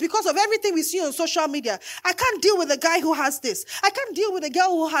these days because of everything we see on social media. I can't deal with a guy who has this. I can't deal with a girl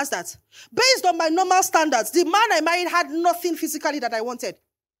who has that. Based on my normal standards, the man I married had nothing physically that I wanted.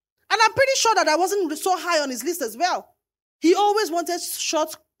 And I'm pretty sure that I wasn't so high on his list as well. He always wanted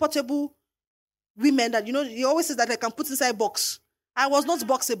short, portable women that, he always says that I can put inside box. I was not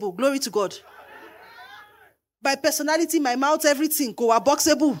boxable. Glory to God. My personality, my mouth, everything, go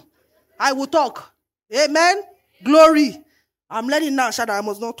boxable. I will talk. Amen. Glory. I'm letting now, Shada, I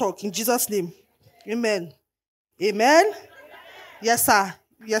must not talk. In Jesus' name. Amen. Amen. Yes, sir.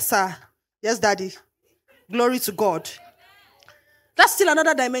 Yes, sir. Yes, Daddy. Glory to God. That's still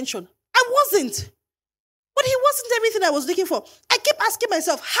another dimension. I wasn't. But he wasn't everything I was looking for. I kept asking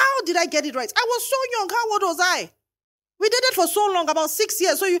myself, how did I get it right? I was so young. How old was I? We did it for so long, about 6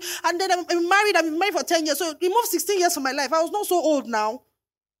 years. And then I'm married. I've been married for 10 years. So remove 16 years from my life. I was not so old now.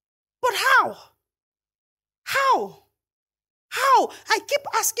 But how? How? I keep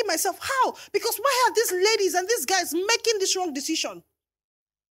asking myself, how? Because why are these ladies and these guys making this wrong decision?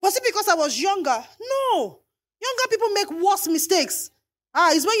 Was it because I was younger? No. Younger people make worse mistakes.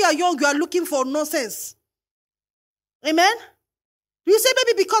 It's when you are young, you are looking for nonsense. Amen? You say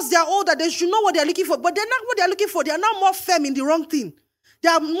maybe because they are older, they should know what they are looking for. But they're not what they are looking for. They are now more firm in the wrong thing. They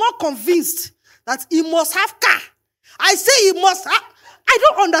are more convinced that he must have car. I say he must have. I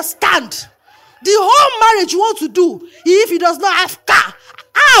don't understand. The whole marriage you want to do, if he does not have car.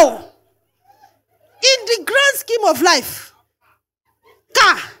 How? In the grand scheme of life,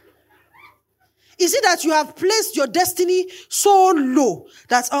 car. Is it that you have placed your destiny so low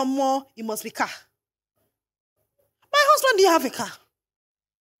that it must be car? My husband didn't have a car.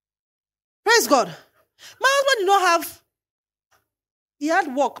 Praise God. My husband did not have, he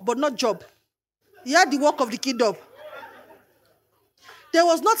had work, but not job. He had the work of the kingdom. There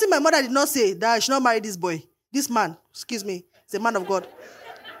was nothing my mother did not say that I should not marry this boy. This man, excuse me, he's a man of God.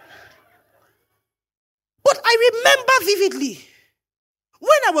 But I remember vividly,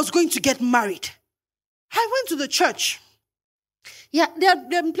 when I was going to get married, I went to the church. Yeah, there have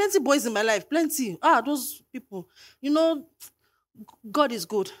been plenty of boys in my life, plenty. Those people. God is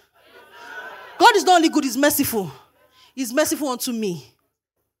good. God is not only good, he's merciful. He's merciful unto me.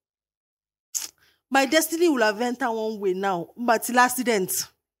 My destiny will have entered one way now, but till accident.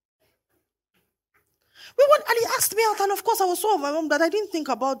 And he asked me out, and of course I was so overwhelmed that I didn't think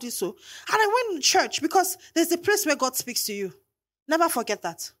about this. And I went to church because there's a place where God speaks to you. Never forget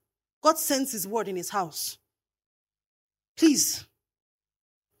that. God sends his word in his house. Please.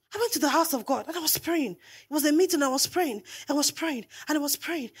 I went to the house of God and I was praying. It was a meeting, I was praying. And I was praying. And I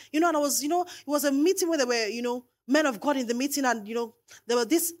was, it was a meeting where there were, men of God in the meeting, and, there were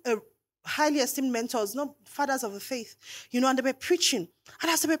these highly esteemed mentors, fathers of the faith, and they were preaching. And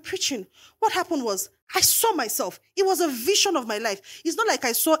as they were preaching, what happened was, I saw myself. It was a vision of my life. It's not like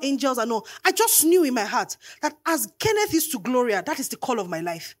I saw angels and all. I just knew in my heart that as Kenneth is to Gloria, that is the call of my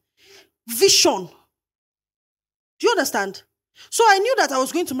life. Vision. Do you understand? So I knew that I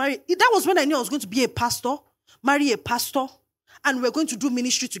was going to marry. That was when I knew I was going to be a pastor, marry a pastor, and we're going to do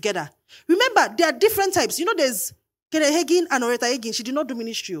ministry together. Remember, there are different types. There's Kenneth Hagin and Oretta Hagin. She did not do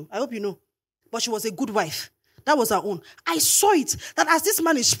ministry. I hope you know. But she was a good wife. That was her own. I saw it, that as this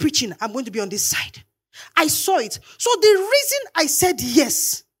man is preaching, I'm going to be on this side. I saw it. So the reason I said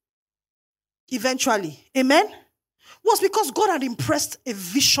yes, eventually, amen, was because God had impressed a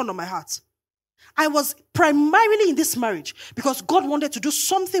vision on my heart. I was primarily in this marriage because God wanted to do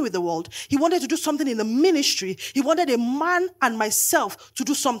something with the world. He wanted to do something in the ministry. He wanted a man and myself to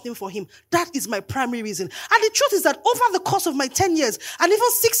do something for him. That is my primary reason. And the truth is that over the course of my 10 years and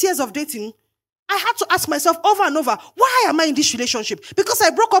even 6 years of dating, I had to ask myself over and over, why am I in this relationship? Because I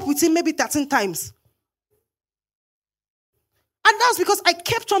broke up with him maybe 13 times. And that's because I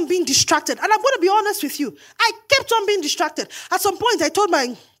kept on being distracted. And I'm going to be honest with you. I kept on being distracted. At some point, I told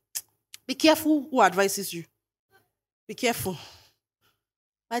be careful who advises you. Be careful.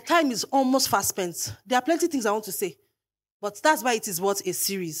 My time is almost fast spent. There are plenty of things I want to say. But that's why it is what a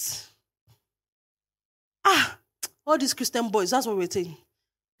series. All these Christian boys, that's what we're saying.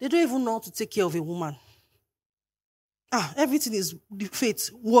 They don't even know how to take care of a woman. Everything is faith,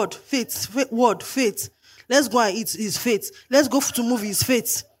 word, faith, word, faith. Let's go and eat is faith. Let's go to movie is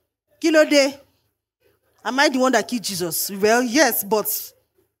faith. Kilo day. Am I the one that killed Jesus? Well, yes, but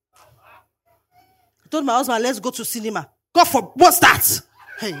I told my husband, let's go to cinema. God for what's that?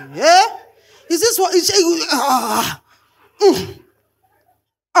 Hey, yeah? Is this what is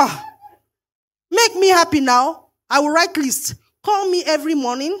make me happy now? I will write list. Call me every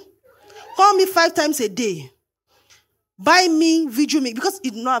morning. Call me 5 times a day. Buy me video make because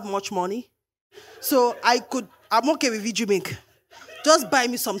it don't have much money. So I'm okay with video make. Just buy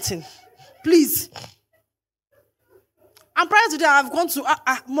me something. Please. And prior to that, I've gone to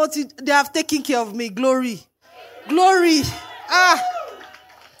they have taken care of me. Glory. Glory.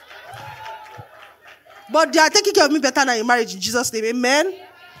 But they are taking care of me better than in marriage in Jesus' name. Amen.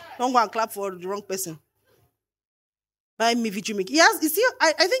 Don't go and clap for the wrong person. Buy me video make. Yes, you see,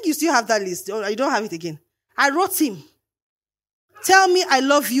 I think you still have that list. Or you don't have it again. I wrote him. Tell me I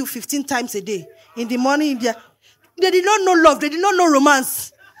love you 15 times a day. In the morning, they did not know love. They did not know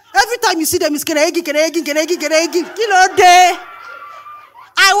romance. Every time you see them, it's keregi. Kilo day.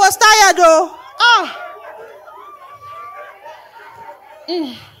 I was tired though.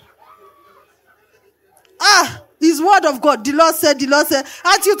 His word of God. The Lord said.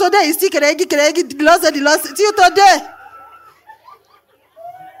 Until today, it's still keregi. The Lord said. Till today.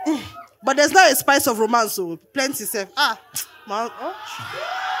 But there's not a spice of romance, so plenty self. Man.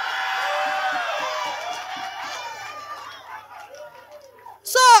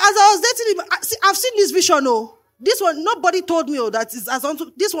 So as I was dating him, I've seen this vision. This one, nobody told me that is as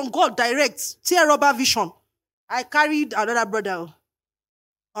onto this one. God direct tear rubber vision. I carried another brother.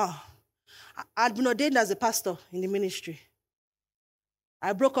 I'd been ordained as a pastor in the ministry.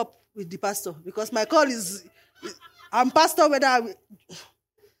 I broke up with the pastor because my call is, I'm pastor whether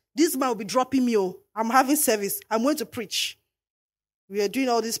this man will be dropping me. I'm having service. I'm going to preach. We are doing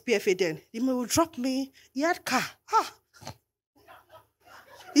all this PFA then. The man will drop me. He had car.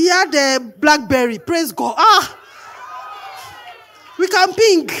 He had a BlackBerry. Praise God. We can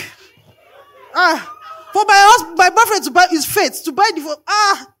ping. For my boyfriend to buy his faith, to buy the phone.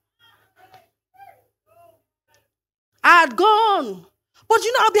 I had gone. But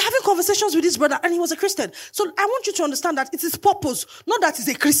I'll be having conversations with this brother, and he was a Christian. So I want you to understand that it is purpose, not that he's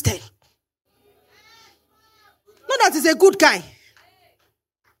a Christian. Not that he's a good guy.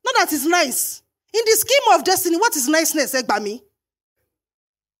 Not that he's nice. In the scheme of destiny, what is niceness, Egbami?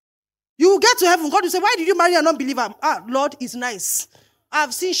 You will get to heaven. God will say, why did you marry an unbeliever? Lord is nice.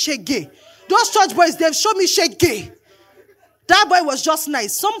 I've seen shege. Those church boys, they've shown me shege. That boy was just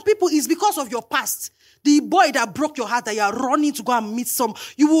nice. Some people, it's because of your past. The boy that broke your heart that you are running to go and meet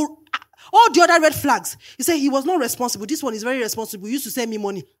you will, all the other red flags. He said he was not responsible. This one is very responsible. He used to send me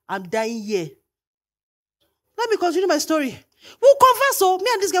money. I'm dying here. Let me continue my story. We'll converse, me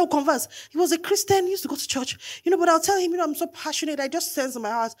and this guy will converse. He was a Christian, he used to go to church. But I'll tell him, I'm so passionate. I just sense in my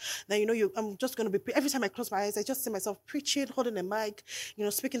heart that, I'm just going to be, every time I close my eyes, I just see myself preaching, holding a mic,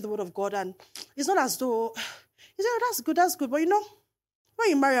 speaking the word of God. And it's not as though, he said, that's good. But when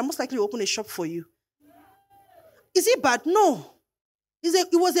you marry, I most likely open a shop for you. Is he bad? No. He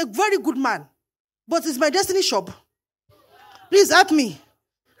was a very good man. But it's my destiny shop. Please help me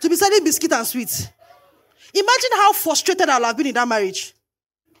to be selling biscuit and sweets. Imagine how frustrated I'll have been in that marriage.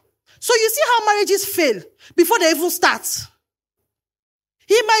 So you see how marriages fail before they even start.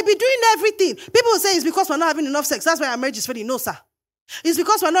 He might be doing everything. People will say it's because we're not having enough sex. That's why our marriage is failing. No, sir. It's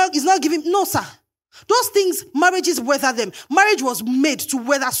because he's not giving. No, sir. Those things, marriages weather them. Marriage was made to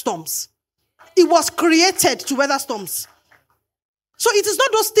weather storms. It was created to weather storms. So it is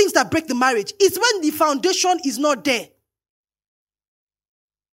not those things that break the marriage. It's when the foundation is not there.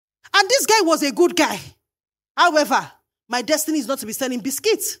 And this guy was a good guy. However, my destiny is not to be selling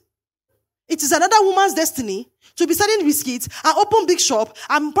biscuits. It is another woman's destiny to be selling biscuits and open big shop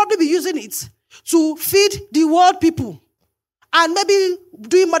and probably be using it to feed the world people. And maybe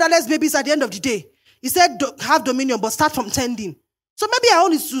doing motherless babies at the end of the day. He said have dominion, but start from tending. So maybe I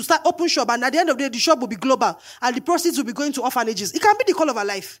want to start open shop, and at the end of the day, the shop will be global, and the proceeds will be going to orphanages. It can be the call of our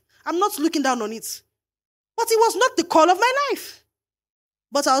life. I'm not looking down on it. But it was not the call of my life.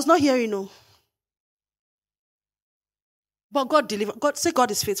 But I was not hearing. But God delivered. Say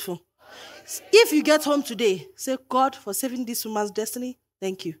God is faithful. If you get home today, say, God, for saving this woman's destiny,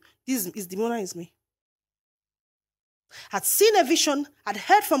 thank you. This is the woman is me. I'd seen a vision, I'd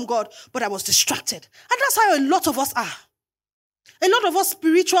heard from God, but I was distracted. And that's how a lot of us are. A lot of us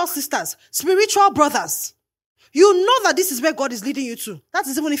spiritual sisters, spiritual brothers. You know that this is where God is leading you to. That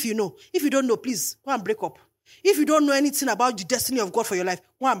is even if you know. If you don't know, please go and break up. If you don't know anything about the destiny of God for your life,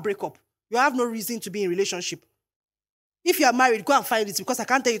 go and break up. You have no reason to be in a relationship. If you are married, go and find it, because I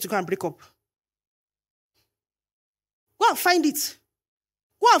can't tell you to go and break up. Go and find it.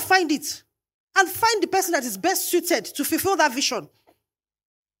 Go and find it. And find the person that is best suited to fulfill that vision.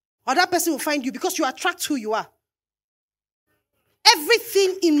 Or that person will find you, because you attract who you are.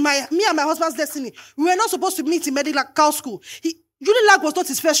 Everything in me and my husband's destiny, we were not supposed to meet in medical school. Unilag was not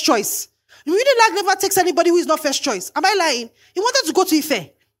his first choice. Unilag never takes anybody who is not first choice. Am I lying? He wanted to go to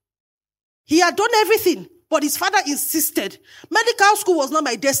Ife. He had done everything, but his father insisted. Medical school was not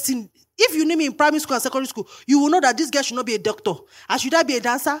my destiny. If you knew me in primary school and secondary school, you will know that this girl should not be a doctor. And should I be a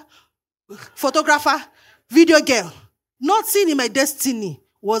dancer, photographer, video girl? Nothing in my destiny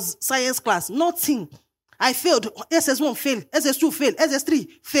was science class. Nothing. I failed. SS1 failed. SS2 failed. SS3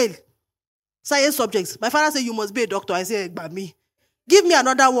 failed. Science subjects. My father said, you must be a doctor. I said, by me. Give me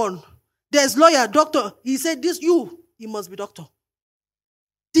another one. There's lawyer, doctor. He said, you must be doctor.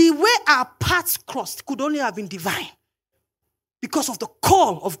 The way our paths crossed could only have been divine, because of the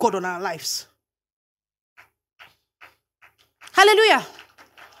call of God on our lives. Hallelujah.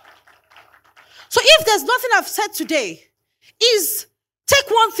 So if there's nothing I've said today, is take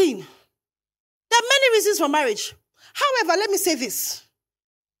one thing. There are many reasons for marriage. However, let me say this.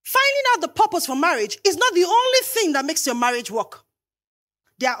 Finding out the purpose for marriage is not the only thing that makes your marriage work.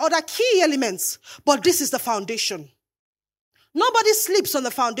 There are other key elements, but this is the foundation. Nobody sleeps on the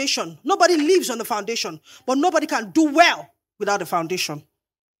foundation. Nobody lives on the foundation. But nobody can do well without the foundation.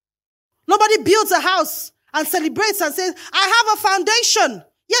 Nobody builds a house and celebrates and says, I have a foundation.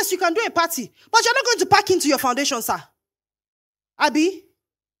 Yes, you can do a party, but you're not going to pack into your foundation, sir. Abby,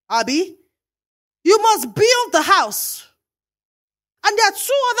 you must build the house. And there are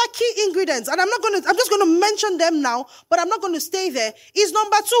two other key ingredients, and I'm just going to mention them now, but I'm not going to stay there. Is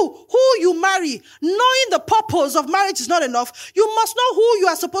number 2, who you marry. Knowing the purpose of marriage is not enough. You must know who you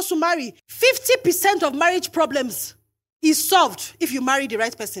are supposed to marry. 50% of marriage problems is solved if you marry the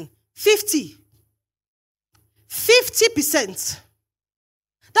right person. 50%.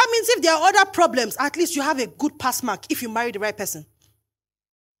 That means if there are other problems, at least you have a good pass mark if you marry the right person.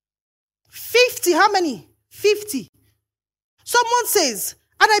 50, how many? 50. Someone says,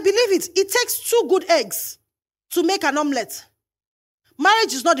 and I believe it takes 2 good eggs to make an omelette.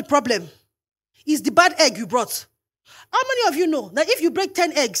 Marriage is not the problem. It's the bad egg you brought. How many of you know that if you break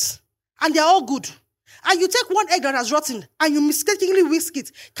 10 eggs and they're all good, and you take 1 egg that has rotten and you mistakenly whisk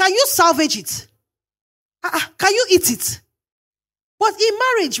it, can you salvage it? Can you eat it? But in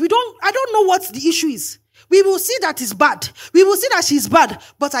marriage, I don't know what the issue is. We will see that it's bad. We will see that she's bad,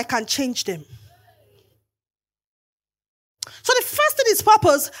 but I can change them. So the first thing is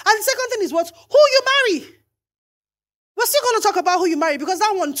purpose, and the second thing is what? Who you marry. We're still going to talk about who you marry, because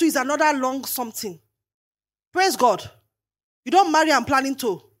that one too is another long something. Praise God. You don't marry I'm planning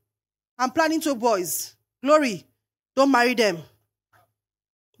to. I'm planning to boys. Glory. Don't marry them.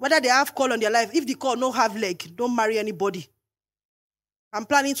 Whether they have call on their life, if the call no have leg, don't marry anybody. I'm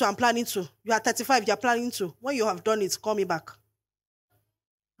planning to. You are 35, you are planning to. When you have done it, call me back.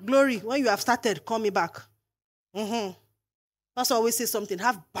 Glory. When you have started, call me back. Pastor always say something.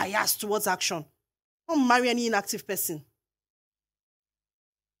 Have bias towards action. Don't marry any inactive person.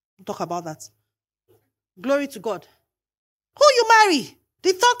 We'll talk about that. Glory to God. Who you marry?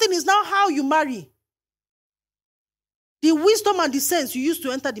 The third thing is now how you marry. The wisdom and the sense you use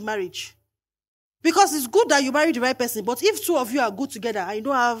to enter the marriage. Because it's good that you marry the right person, but if 2 of you are good together and you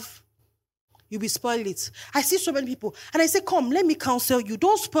don't have, you'll be spoiled it. I see so many people, and I say, come, let me counsel you.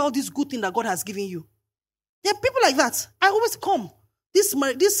 Don't spoil this good thing that God has given you. There are people like that. I always come. This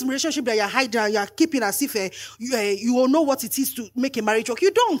relationship that you're hiding, you're keeping as if you will know what it is to make a marriage work.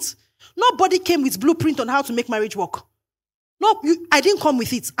 You don't. Nobody came with blueprint on how to make marriage work. No, I didn't come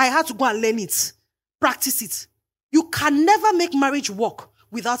with it. I had to go and learn it, practice it. You can never make marriage work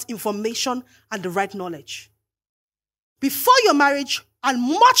without information and the right knowledge. Before your marriage, and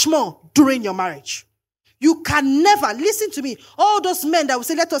much more during your marriage. You can never, listen to me, all those men that will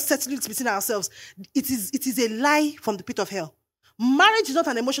say, let us settle it between ourselves. It is a lie from the pit of hell. Marriage is not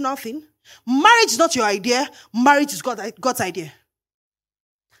an emotional thing. Marriage is not your idea. Marriage is God's idea.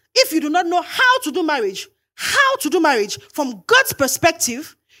 If you do not know how to do marriage from God's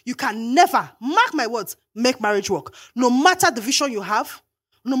perspective, you can never, mark my words, make marriage work. No matter the vision you have,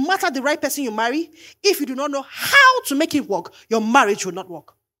 no matter the right person you marry, if you do not know how to make it work, your marriage will not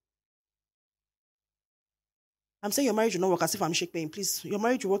work. I'm saying your marriage will not work as if I'm shaking. Please, your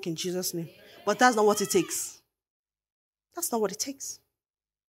marriage will work in Jesus' name. But that's not what it takes. That's not what it takes.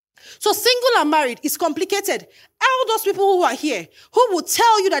 So single and married is complicated. all those people who are here, who will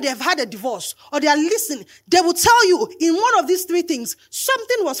tell you that they have had a divorce or they are listening, they will tell you in one of these three things,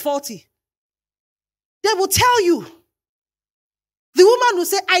 something was faulty. They will tell you. The woman will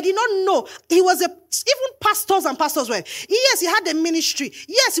say, I did not know. He was even pastors and pastors' wife. Yes, he had a ministry.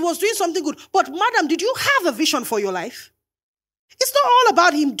 Yes, he was doing something good. But madam, did you have a vision for your life? It's not all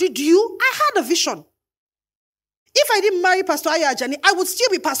about him. Did you? I had a vision. If I didn't marry Pastor Ajani, I would still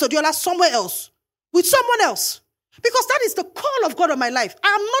be Pastor Adeola somewhere else, with someone else. Because that is the call of God on my life. I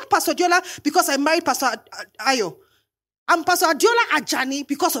am not Pastor Adeola because I married Pastor Ayo. I'm Pastor Adeola Ajani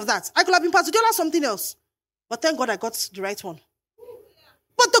because of that. I could have been Pastor Adeola something else. But thank God I got the right one.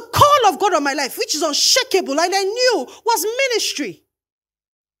 But the call of God on my life, which is unshakable, and I knew was ministry.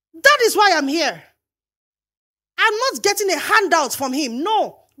 That is why I'm here. I'm not getting a handout from him.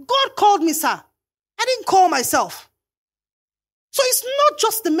 No. God called me, sir. I didn't call myself. So it's not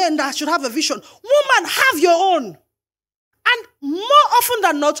just the men that should have a vision. Woman, have your own. And more often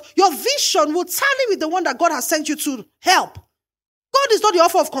than not, your vision will tally with the one that God has sent you to help. God is not the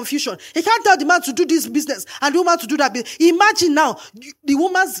author of confusion. He can't tell the man to do this business and the woman to do that business. Imagine now, the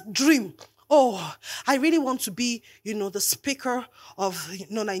woman's dream. Oh, I really want to be, the speaker of,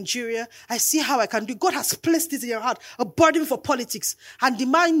 Nigeria. I see how I can do. God has placed it in your heart, a burden for politics. And the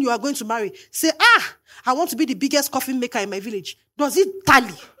man you are going to marry, say, I want to be the biggest coffee maker in my village. Does it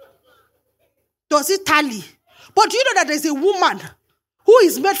tally? Does it tally? But do you know that there's a woman who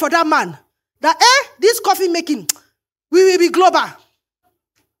is made for that man? That, this coffee making, we will be global.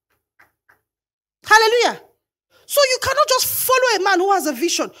 Hallelujah. So you cannot just follow a man who has a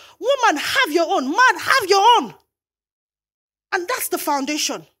vision. Woman, have your own. Man, have your own. And that's the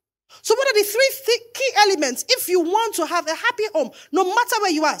foundation. So what are the three key elements if you want to have a happy home, no matter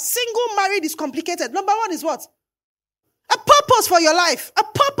where you are? Single, married is complicated. Number one is what? A purpose for your life. A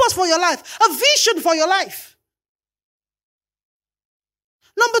purpose for your life. A vision for your life.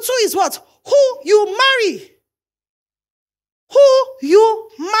 Number two is what? Who you marry. Who you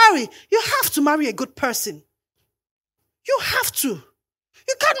marry. You have to marry a good person. You have to.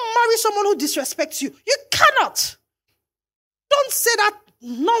 You can't marry someone who disrespects you. You cannot. Don't say that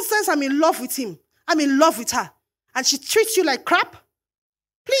nonsense, I'm in love with him. I'm in love with her. And she treats you like crap.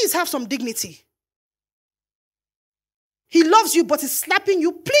 Please have some dignity. He loves you, but he's slapping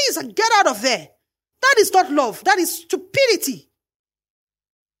you. Please get out of there. That is not love. That is stupidity.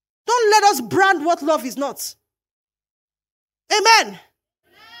 Don't let us brand what love is not. Amen.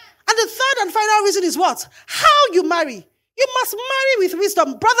 And the third and final reason is what? How you marry. You must marry with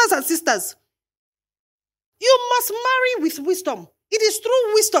wisdom, brothers and sisters. You must marry with wisdom. It is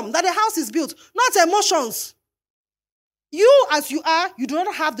through wisdom that a house is built, not emotions. You, as you are, you do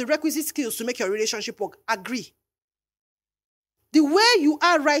not have the requisite skills to make your relationship work. Agree. The way you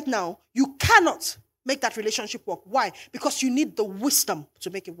are right now, you cannot make that relationship work. Why? Because you need the wisdom to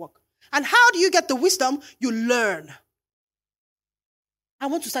make it work. And how do you get the wisdom? You learn. I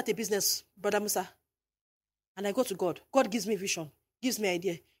want to start a business, Brother Musa. And I go to God. God gives me vision, gives me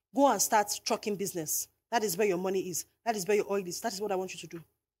idea. Go and start trucking business. That is where your money is. That is where your oil is. That is what I want you to do.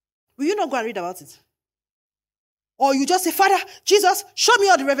 Will you not go and read about it? Or you just say, Father, Jesus, show me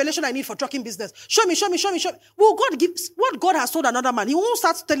all the revelation I need for trucking business. Show me. Well, God gives what God has told another man. He won't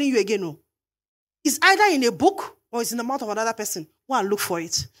start telling you again. No. It's either in a book or it's in the mouth of another person. Go and look for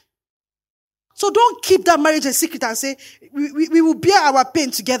it. So don't keep that marriage a secret and say, we will bear our pain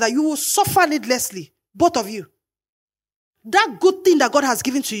together. You will suffer needlessly. Both of you. That good thing that God has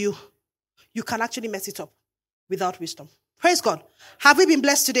given to you, you can actually mess it up without wisdom. Praise God. Have we been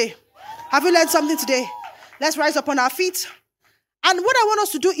blessed today? Have we learned something today? Let's rise up on our feet. And what I want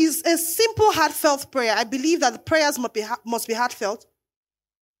us to do is a simple heartfelt prayer. I believe that the prayers must be heartfelt.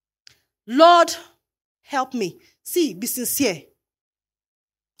 Lord, help me. See, be sincere.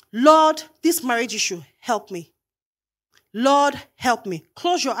 Lord, this marriage issue, help me. Lord, help me.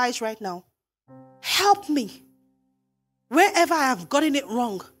 Close your eyes right now. Help me. Wherever I have gotten it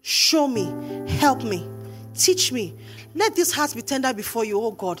wrong, show me. Help me. Teach me. Let this heart be tender before you,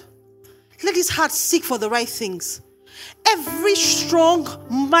 oh God. Let this heart seek for the right things. Every strong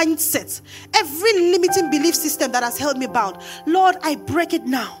mindset, every limiting belief system that has held me bound, Lord, I break it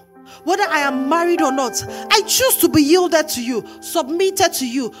now. Whether I am married or not, I choose to be yielded to you, submitted to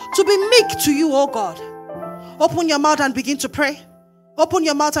you, to be meek to you, oh God. Open your mouth and begin to pray. Open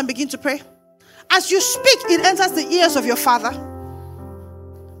your mouth and begin to pray. As you speak, it enters the ears of your Father.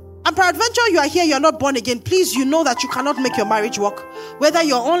 And peradventure you are here, you are not born again. Please, you know that you cannot make your marriage work. Whether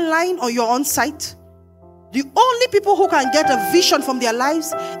you're online or you're on site. The only people who can get a vision from their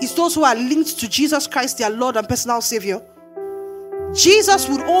lives is those who are linked to Jesus Christ, their Lord and personal Savior. Jesus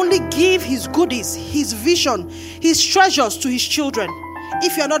would only give his goodies, his vision, his treasures to his children.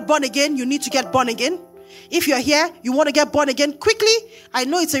 If you're not born again, you need to get born again. If you're here, you want to get born again quickly, I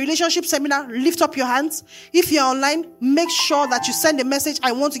know it's a relationship seminar, lift up your hands. If you're online, make sure that you send a message,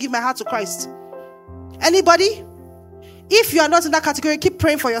 I want to give my heart to Christ. Anybody? If you are not in that category, keep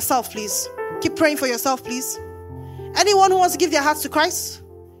praying for yourself, please. Keep praying for yourself, please. Anyone who wants to give their hearts to Christ?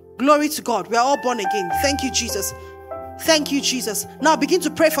 Glory to God. We are all born again. Thank you, Jesus. Thank you, Jesus. Now begin to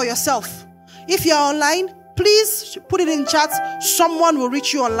pray for yourself. If you are online, please put it in chat. Someone will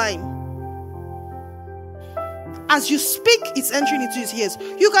reach you online. As you speak, it's entering into his ears.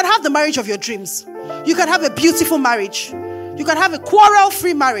 You can have the marriage of your dreams. You can have a beautiful marriage. You can have a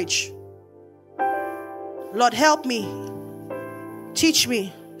quarrel-free marriage. Lord, help me. Teach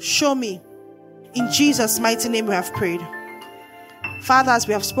me. Show me. In Jesus' mighty name we have prayed. Father, as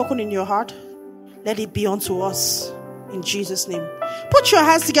we have spoken in your heart, let it be unto us. In Jesus' name. Put your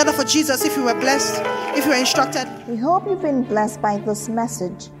hands together for Jesus if you were blessed, if you were instructed. We hope you've been blessed by this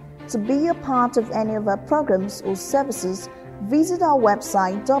message. To be a part of any of our programs or services, visit our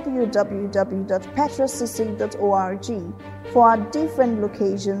website www.petracc.org for our different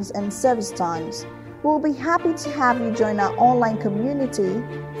locations and service times. We'll be happy to have you join our online community.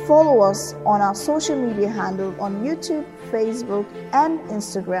 Follow us on our social media handle on YouTube, Facebook, and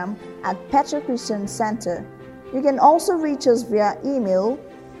Instagram at Petra Christian Center. You can also reach us via email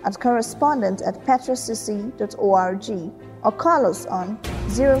at correspondent@petracc.org or call us on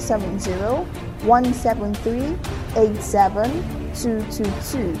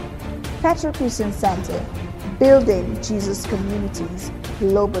 070-173-87222. Petra Christian Center, building Jesus communities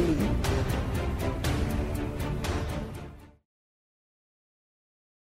globally.